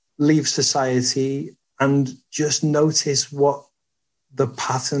 leave society, and just notice what the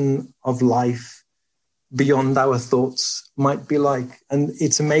pattern of life beyond our thoughts might be like. And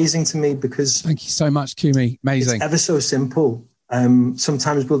it's amazing to me because... Thank you so much, Kumi. Amazing. It's ever so simple.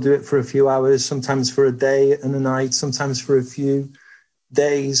 Sometimes we'll do it for a few hours, sometimes for a day and a night, sometimes for a few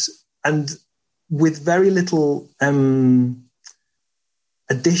days. And with very little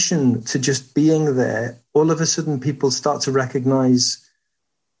addition to just being there, all of a sudden people start to recognize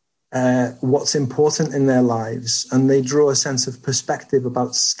what's important in their lives. And they draw a sense of perspective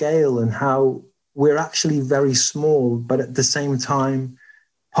about scale and how we're actually very small, but at the same time,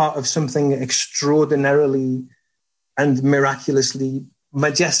 part of something extraordinarily and miraculously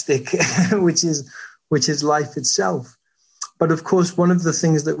majestic, which is life itself. But of course, one of the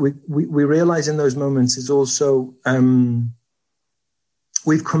things that we realize in those moments is also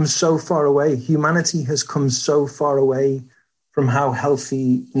we've come so far away. Humanity has come so far away from how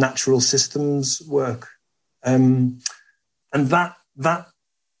healthy natural systems work. And that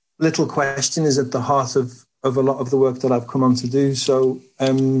little question is at the heart of a lot of the work that I've come on to do. So,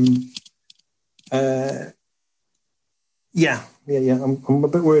 Yeah. I'm a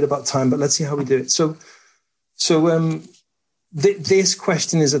bit worried about time, but let's see how we do it. So, this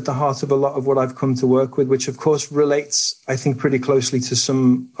question is at the heart of a lot of what I've come to work with, which of course relates, I think, pretty closely to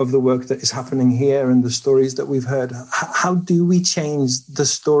some of the work that is happening here and the stories that we've heard. How do we change the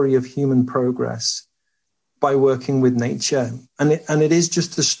story of human progress by working with nature? And it is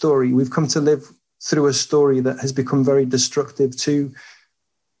just a story. We've come to live through a story that has become very destructive to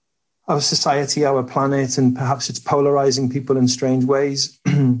our society, our planet, and perhaps it's polarizing people in strange ways.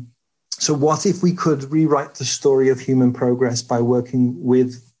 So what if we could rewrite the story of human progress by working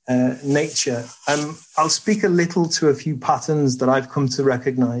with nature? I'll speak a little to a few patterns that I've come to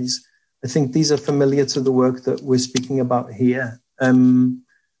recognize. I think these are familiar to the work that we're speaking about here. Can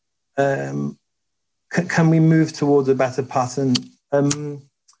we move towards a better pattern?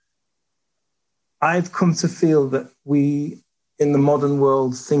 I've come to feel that we, in the modern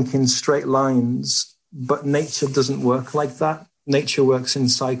world, think in straight lines, but nature doesn't work like that. Nature works in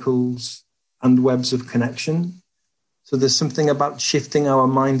cycles and webs of connection. So there's something about shifting our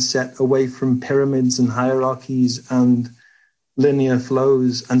mindset away from pyramids and hierarchies and linear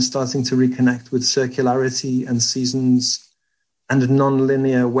flows and starting to reconnect with circularity and seasons and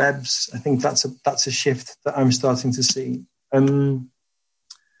non-linear webs. I think that's a shift that I'm starting to see.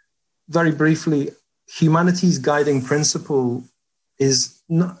 Very briefly, humanity's guiding principle is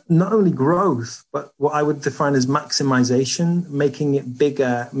not only growth, but what I would define as maximization, making it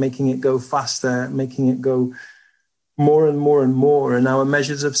bigger, making it go faster, making it go more and more and more. And our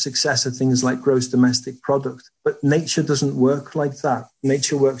measures of success are things like gross domestic product. But nature doesn't work like that.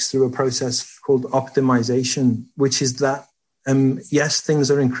 Nature works through a process called optimization, which is that, yes, things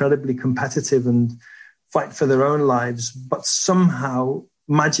are incredibly competitive and fight for their own lives, but somehow,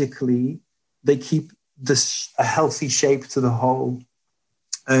 magically, they keep a healthy shape to the whole.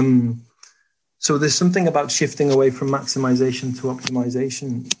 So there's something about shifting away from maximization to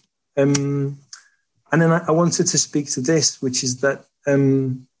optimization. And then I wanted to speak to this, which is that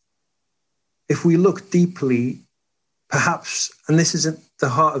if we look deeply, perhaps, and this is at the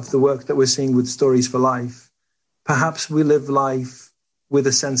heart of the work that we're seeing with Stories for Life, perhaps we live life with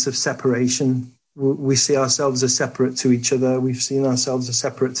a sense of separation. We see ourselves as separate to each other. We've seen ourselves as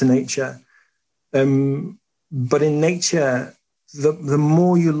separate to nature. But in nature, the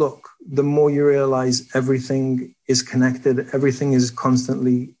more you look, the more you realize everything is connected. Everything is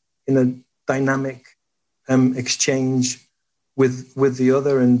constantly in a dynamic exchange with the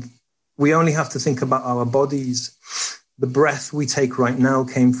other. And we only have to think about our bodies. The breath we take right now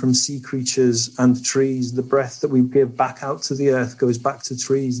came from sea creatures and trees. The breath that we give back out to the earth goes back to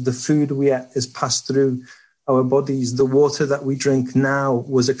trees. The food we eat is passed through our bodies. The water that we drink now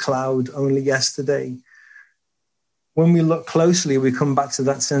was a cloud only yesterday. when we look closely, we come back to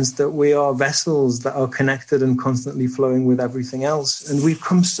that sense that we are vessels that are connected and constantly flowing with everything else. And we've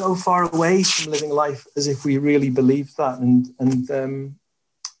come so far away from living life as if we really believe that.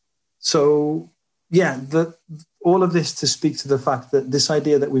 All of this to speak to the fact that this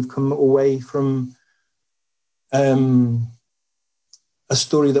idea that we've come away from a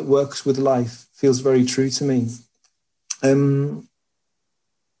story that works with life feels very true to me. And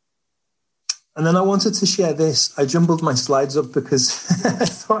then I wanted to share this. I jumbled my slides up because I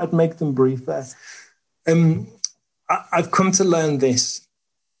thought I'd make them briefer. I've come to learn this.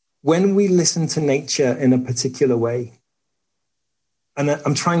 When we listen to nature in a particular way, and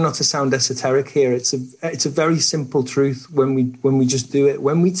I'm trying not to sound esoteric here, it's a very simple truth when we just do it.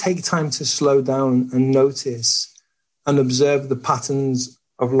 When we take time to slow down and notice and observe the patterns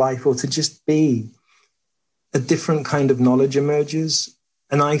of life, or to just be, a different kind of knowledge emerges.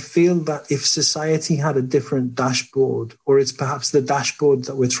 And I feel that if society had a different dashboard, or it's perhaps the dashboard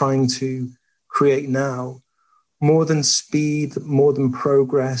that we're trying to create now, more than speed, more than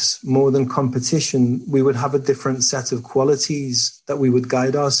progress, more than competition, we would have a different set of qualities that we would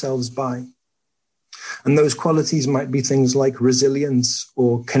guide ourselves by. And those qualities might be things like resilience,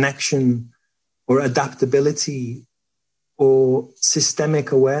 or connection, or adaptability, or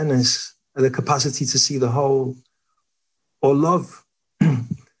systemic awareness, or the capacity to see the whole, or love.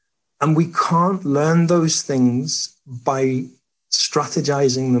 And we can't learn those things by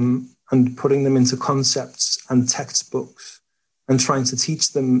strategizing them and putting them into concepts and textbooks and trying to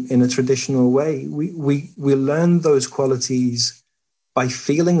teach them in a traditional way. We learn those qualities by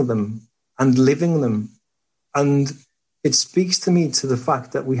feeling them and living them. And it speaks to me to the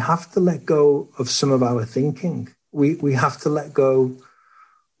fact that we have to let go of some of our thinking. We have to let go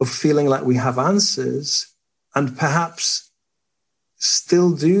of feeling like we have answers, and perhaps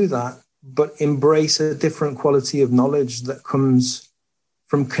still do that, but embrace a different quality of knowledge that comes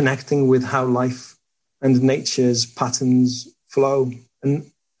from connecting with how life and nature's patterns flow.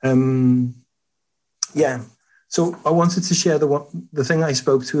 And so I wanted to share the thing I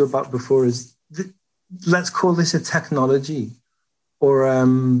spoke to you about before is, let's call this a technology, or a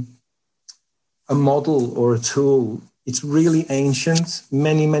model, or a tool. It's really ancient.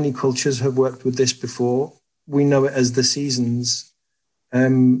 Many, many cultures have worked with this before. We know it as the seasons.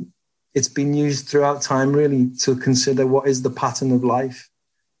 It's been used throughout time, really, to consider what is the pattern of life.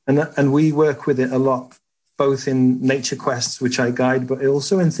 And we work with it a lot, both in nature quests, which I guide, but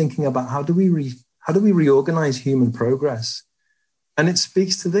also in thinking about how do we reorganize human progress. And it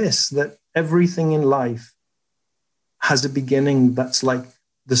speaks to this, that everything in life has a beginning that's like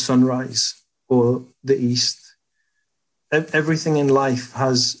the sunrise or the east. Everything in life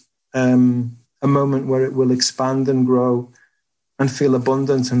has a moment where it will expand and grow and feel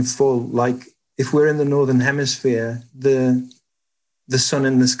abundant and full. Like if we're in the Northern Hemisphere, the sun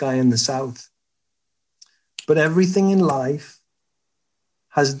in the sky in the south. But everything in life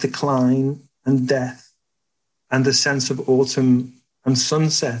has decline and death and a sense of autumn and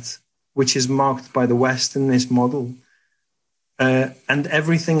sunset, which is marked by the West in this model. And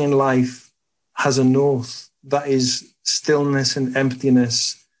everything in life has a north that is stillness and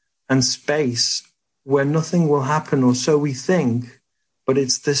emptiness and space, where nothing will happen, or so we think, but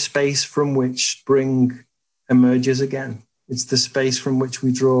it's the space from which spring emerges again. It's the space from which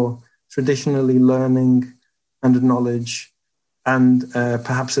we draw traditionally learning and knowledge and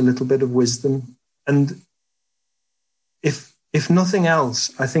perhaps a little bit of wisdom. And if nothing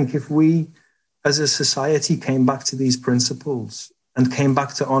else, I think if we as a society came back to these principles and came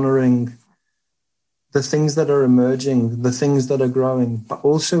back to honoring the things that are emerging, the things that are growing, but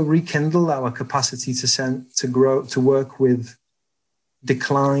also rekindle our capacity to grow, to work with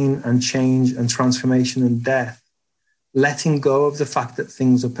decline and change and transformation and death, letting go of the fact that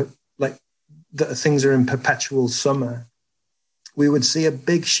things are in perpetual summer, we would see a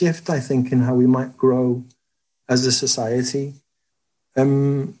big shift, I think, in how we might grow as a society.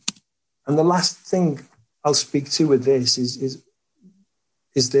 And the last thing I'll speak to with this is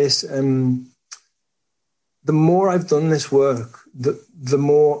this. The more I've done this work, the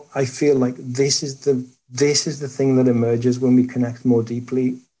more I feel like this is the thing that emerges when we connect more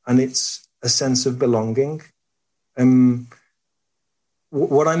deeply, and it's a sense of belonging.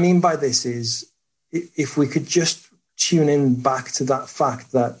 What I mean by this is, if we could just tune in back to that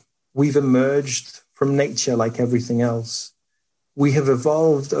fact that we've emerged from nature like everything else. We have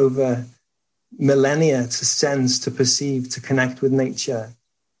evolved over millennia to sense, to perceive, to connect with nature,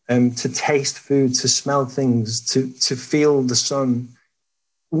 to taste food, to smell things, to feel the sun.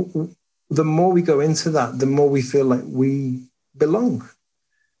 The more we go into that, the more we feel like we belong.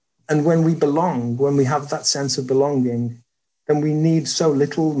 when we belong, when we have that sense of belonging, then we need so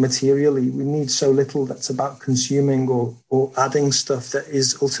little materially. We need so little that's about consuming or adding stuff that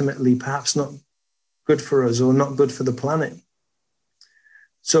is ultimately perhaps not good for us or not good for the planet.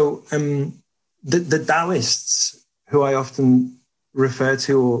 So the Taoists, who I often refer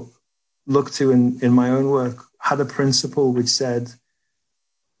to or look to in my own work, had a principle which said,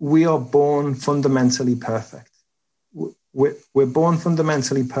 we are born fundamentally perfect. We're born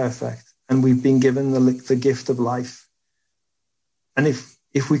fundamentally perfect, and we've been given the gift of life. And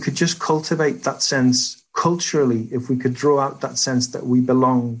if we could just cultivate that sense culturally, if we could draw out that sense that we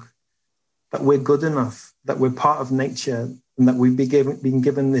belong, that we're good enough, that we're part of nature, and that we've been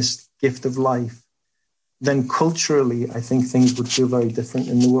given this gift of life, then culturally, I think things would feel very different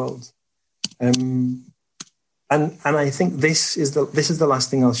in the world. And I think this is the last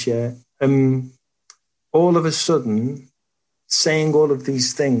thing I'll share. All of a sudden, saying all of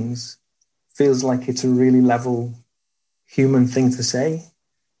these things feels like it's a really level human thing to say.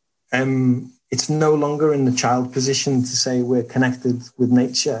 It's no longer in the child position to say we're connected with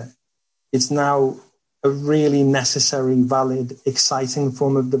nature. It's now a really necessary, valid, exciting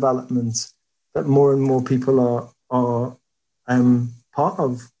form of development that more and more people are part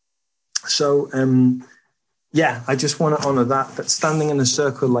of. So, I just want to honor that standing in a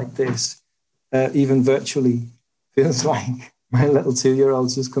circle like this, even virtually, feels like my little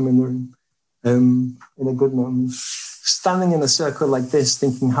 2-year-old's just come in the room in a good moment. Standing in a circle like this,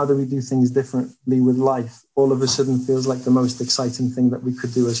 thinking, how do we do things differently with life, all of a sudden feels like the most exciting thing that we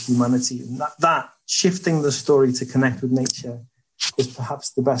could do as humanity. And that shifting the story to connect with nature is perhaps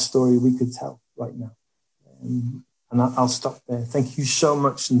the best story we could tell right now. And I'll stop there. Thank you so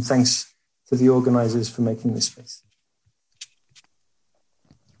much, and thanks to the organizers for making this space.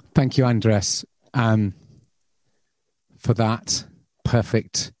 Thank you, Andres, for that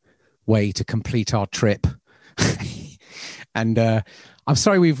perfect way to complete our trip. And I'm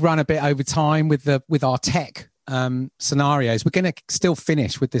sorry we've run a bit over time with our tech scenarios. We're going to still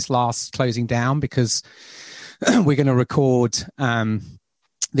finish with this last closing down because we're going to record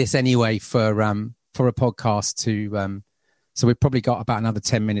this anyway for a podcast to. So we've probably got about another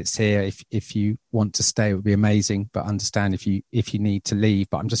 10 minutes here. If you want to stay, it would be amazing. But understand if you need to leave.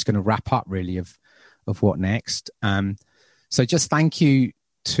 But I'm just going to wrap up really of what next. So just thank you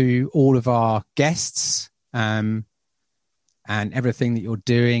to all of our guests and everything that you're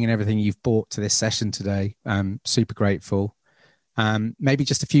doing and everything you've brought to this session today. Super grateful. Maybe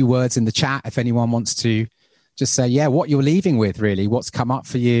just a few words in the chat if anyone wants to just say, what you're leaving with, really, what's come up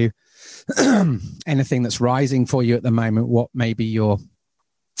for you, anything that's rising for you at the moment, what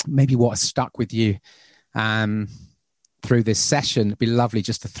what stuck with you through this session. It'd be lovely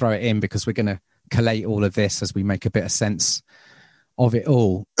just to throw it in because we're going to collate all of this as we make a bit of sense of it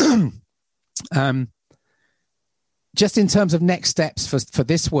all. Just in terms of next steps for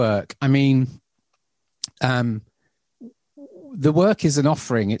this work, I mean, the work is an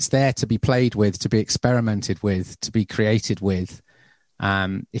offering. It's there to be played with, to be experimented with, to be created with.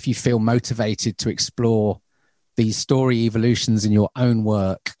 If you feel motivated to explore these story evolutions in your own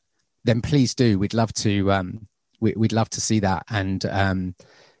work, then please do. We'd love to. We'd love to see that. And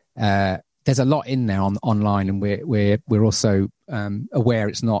there's a lot in there online, and we're also aware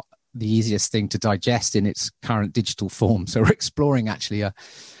it's not the easiest thing to digest in its current digital form. So we're exploring actually a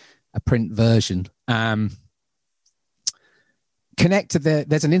print version. There's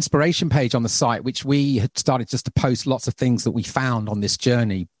an inspiration page on the site, which we had started just to post lots of things that we found on this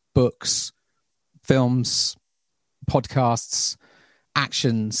journey: books, films, podcasts,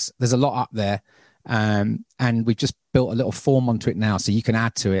 actions. There's a lot up there. And we've just built a little form onto it now, so you can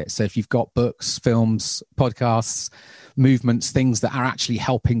add to it. So if you've got books, films, podcasts, movements, things that are actually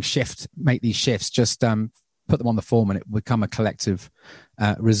helping make these shifts, just put them on the form and it will become a collective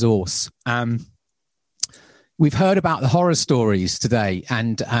resource. We've heard about the horror stories today,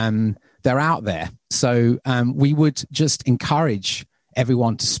 and they're out there. So we would just encourage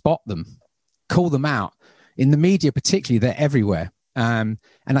everyone to spot them, call them out. In the media particularly, they're everywhere. And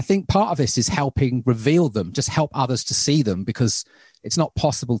I think part of this is helping reveal them, just help others to see them, because it's not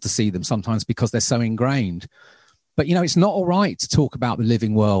possible to see them sometimes because they're so ingrained. But, it's not all right to talk about the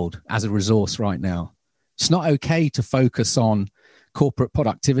living world as a resource right now. It's not okay to focus on corporate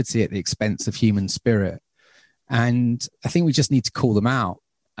productivity at the expense of human spirit. And I think we just need to call them out.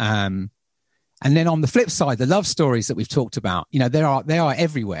 And then on the flip side, the love stories that we've talked about, they are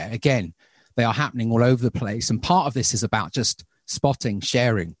everywhere. Again, they are happening all over the place. And part of this is about just spotting,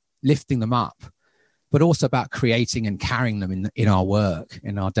 sharing, lifting them up, but also about creating and carrying them in our work,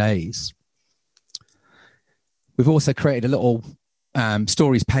 in our days. We've also created a little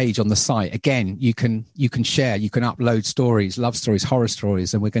stories page on the site. Again, you can share, you can upload stories, love stories, horror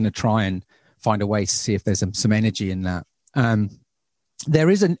stories, and we're going to try and find a way to see if there's some energy in that.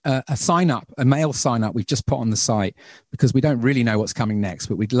 There is a sign up, a mail sign up we've just put on the site because we don't really know what's coming next,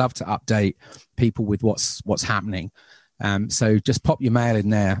 but we'd love to update people with what's happening. So just pop your mail in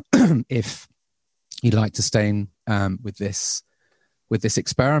there if you'd like to stay in with this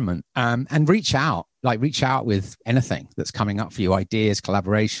experiment, and reach out with anything that's coming up for you, ideas,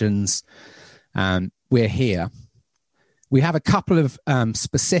 collaborations. We're here. We have a couple of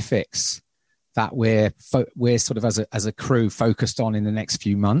specifics that we're sort of as a crew focused on in the next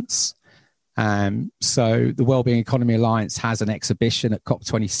few months. So the Wellbeing Economy Alliance has an exhibition at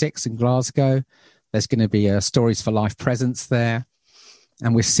COP26 in Glasgow. There's going to be a Stories for Life presence there.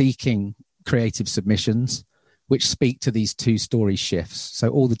 And we're seeking creative submissions which speak to these two story shifts. So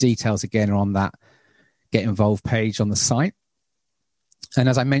all the details, again, are on that Get Involved page on the site. And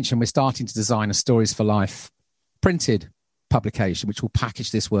as I mentioned, we're starting to design a Stories for Life printed publication, which will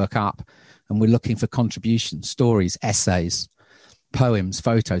package this work up. And we're looking for contributions, stories, essays, poems,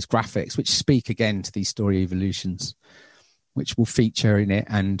 photos, graphics, which speak again to these story evolutions, which will feature in it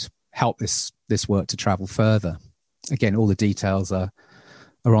and help this work to travel further. Again, all the details are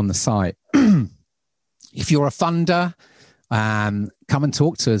on the site. If you're a funder, come and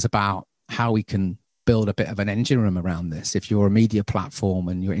talk to us about how we can build a bit of an engine room around this. If you're a media platform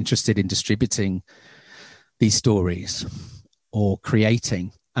and you're interested in distributing these stories or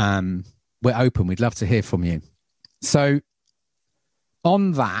creating, we're open. We'd love to hear from you. So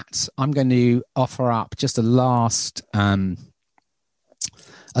on that, I'm going to offer up just a last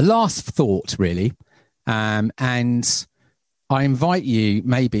thought, really. And I invite you,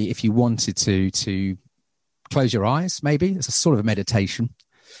 maybe if you wanted to close your eyes, maybe. It's a sort of a meditation.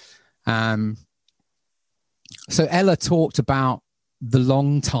 So Ella talked about the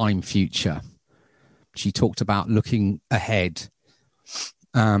long time future. She talked about looking ahead.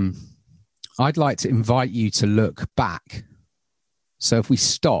 I'd like to invite you to look back. So if we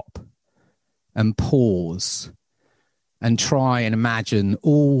stop and pause and try and imagine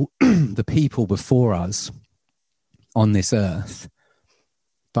all the people before us on this earth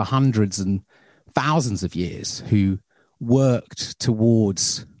for hundreds and thousands of years who worked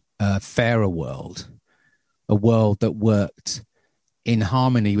towards a fairer world, a world that worked in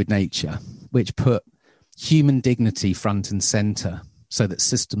harmony with nature, which put human dignity front and center so that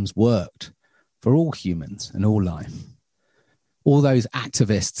systems worked for all humans and all life. All those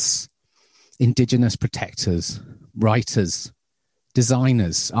activists, indigenous protectors, writers,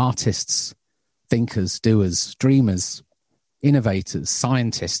 designers, artists, thinkers, doers, dreamers, innovators,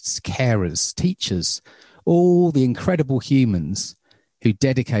 scientists, carers, teachers, all the incredible humans who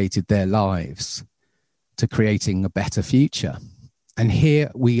dedicated their lives to creating a better future. And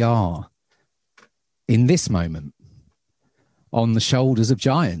here we are in this moment on the shoulders of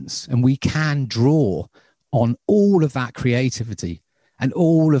giants, and we can draw on all of that creativity and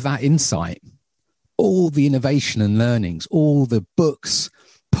all of that insight, all the innovation and learnings, all the books,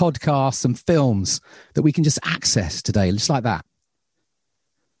 podcasts and films that we can just access today, just like that.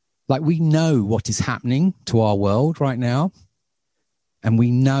 Like, we know what is happening to our world right now, and we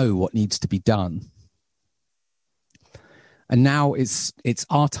know what needs to be done. And now it's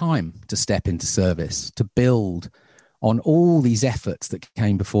our time to step into service, to build on all these efforts that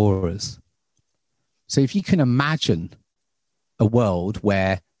came before us. So if you can imagine a world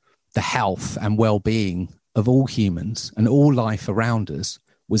where the health and well-being of all humans and all life around us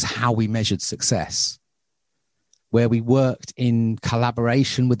was how we measured success, where we worked in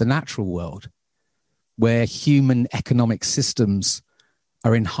collaboration with the natural world, where human economic systems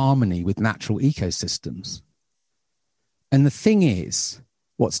are in harmony with natural ecosystems. And the thing is,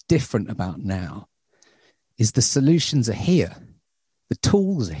 what's different about now is the solutions are here. The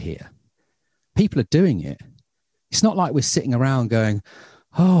tools are here. People are doing it. It's not like we're sitting around going,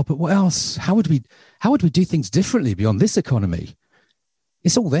 oh, but what else? How would we do things differently beyond this economy?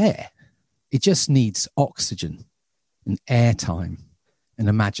 It's all there. It just needs oxygen and airtime and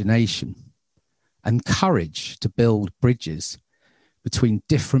imagination and courage to build bridges between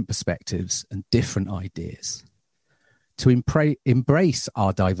different perspectives and different ideas, to embrace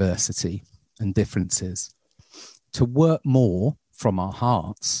our diversity and differences, to work more from our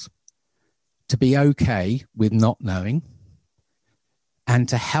hearts, to be okay with not knowing, and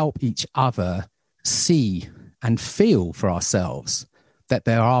to help each other see and feel for ourselves that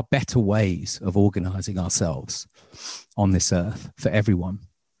there are better ways of organizing ourselves on this earth for everyone.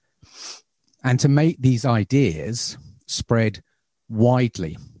 And to make these ideas spread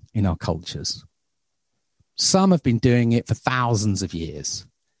widely in our cultures. Some have been doing it for thousands of years.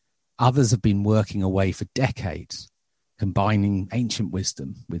 Others have been working away for decades, combining ancient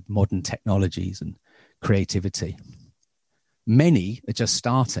wisdom with modern technologies and creativity. Many are just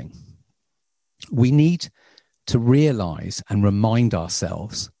starting. We need to realize and remind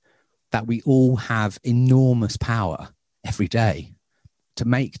ourselves that we all have enormous power every day to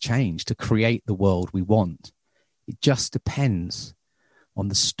make change, to create the world we want. It just depends on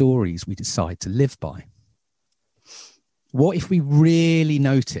the stories we decide to live by. What if we really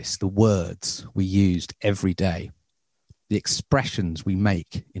notice the words we used every day, the expressions we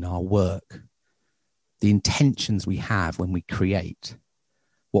make in our work, the intentions we have when we create,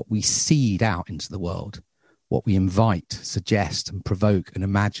 what we seed out into the world, what we invite, suggest, and provoke and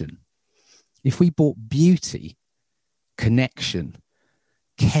imagine? If we brought beauty, connection,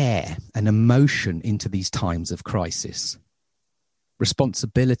 care, and emotion into these times of crisis,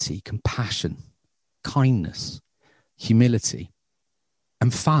 responsibility, compassion, kindness, humility,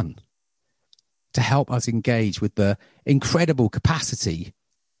 and fun, to help us engage with the incredible capacity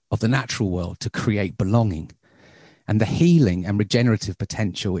of the natural world to create belonging and the healing and regenerative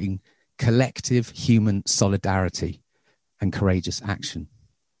potential in collective human solidarity and courageous action.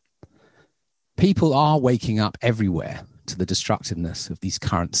 People are waking up everywhere to the destructiveness of these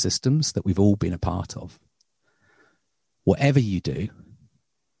current systems that we've all been a part of. Whatever you do,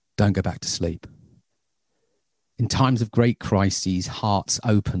 don't go back to sleep. In times of great crises, hearts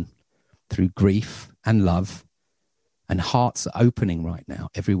open through grief and love, and hearts are opening right now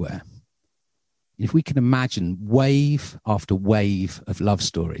everywhere. If we can imagine wave after wave of love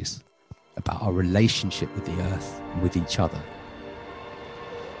stories about our relationship with the earth and with each other.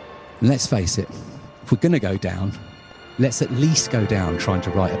 And let's face it, if we're going to go down, let's at least go down trying to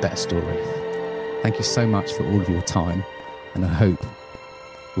write a better story. Thank you so much for all of your time, and I hope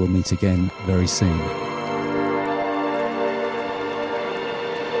we'll meet again very soon.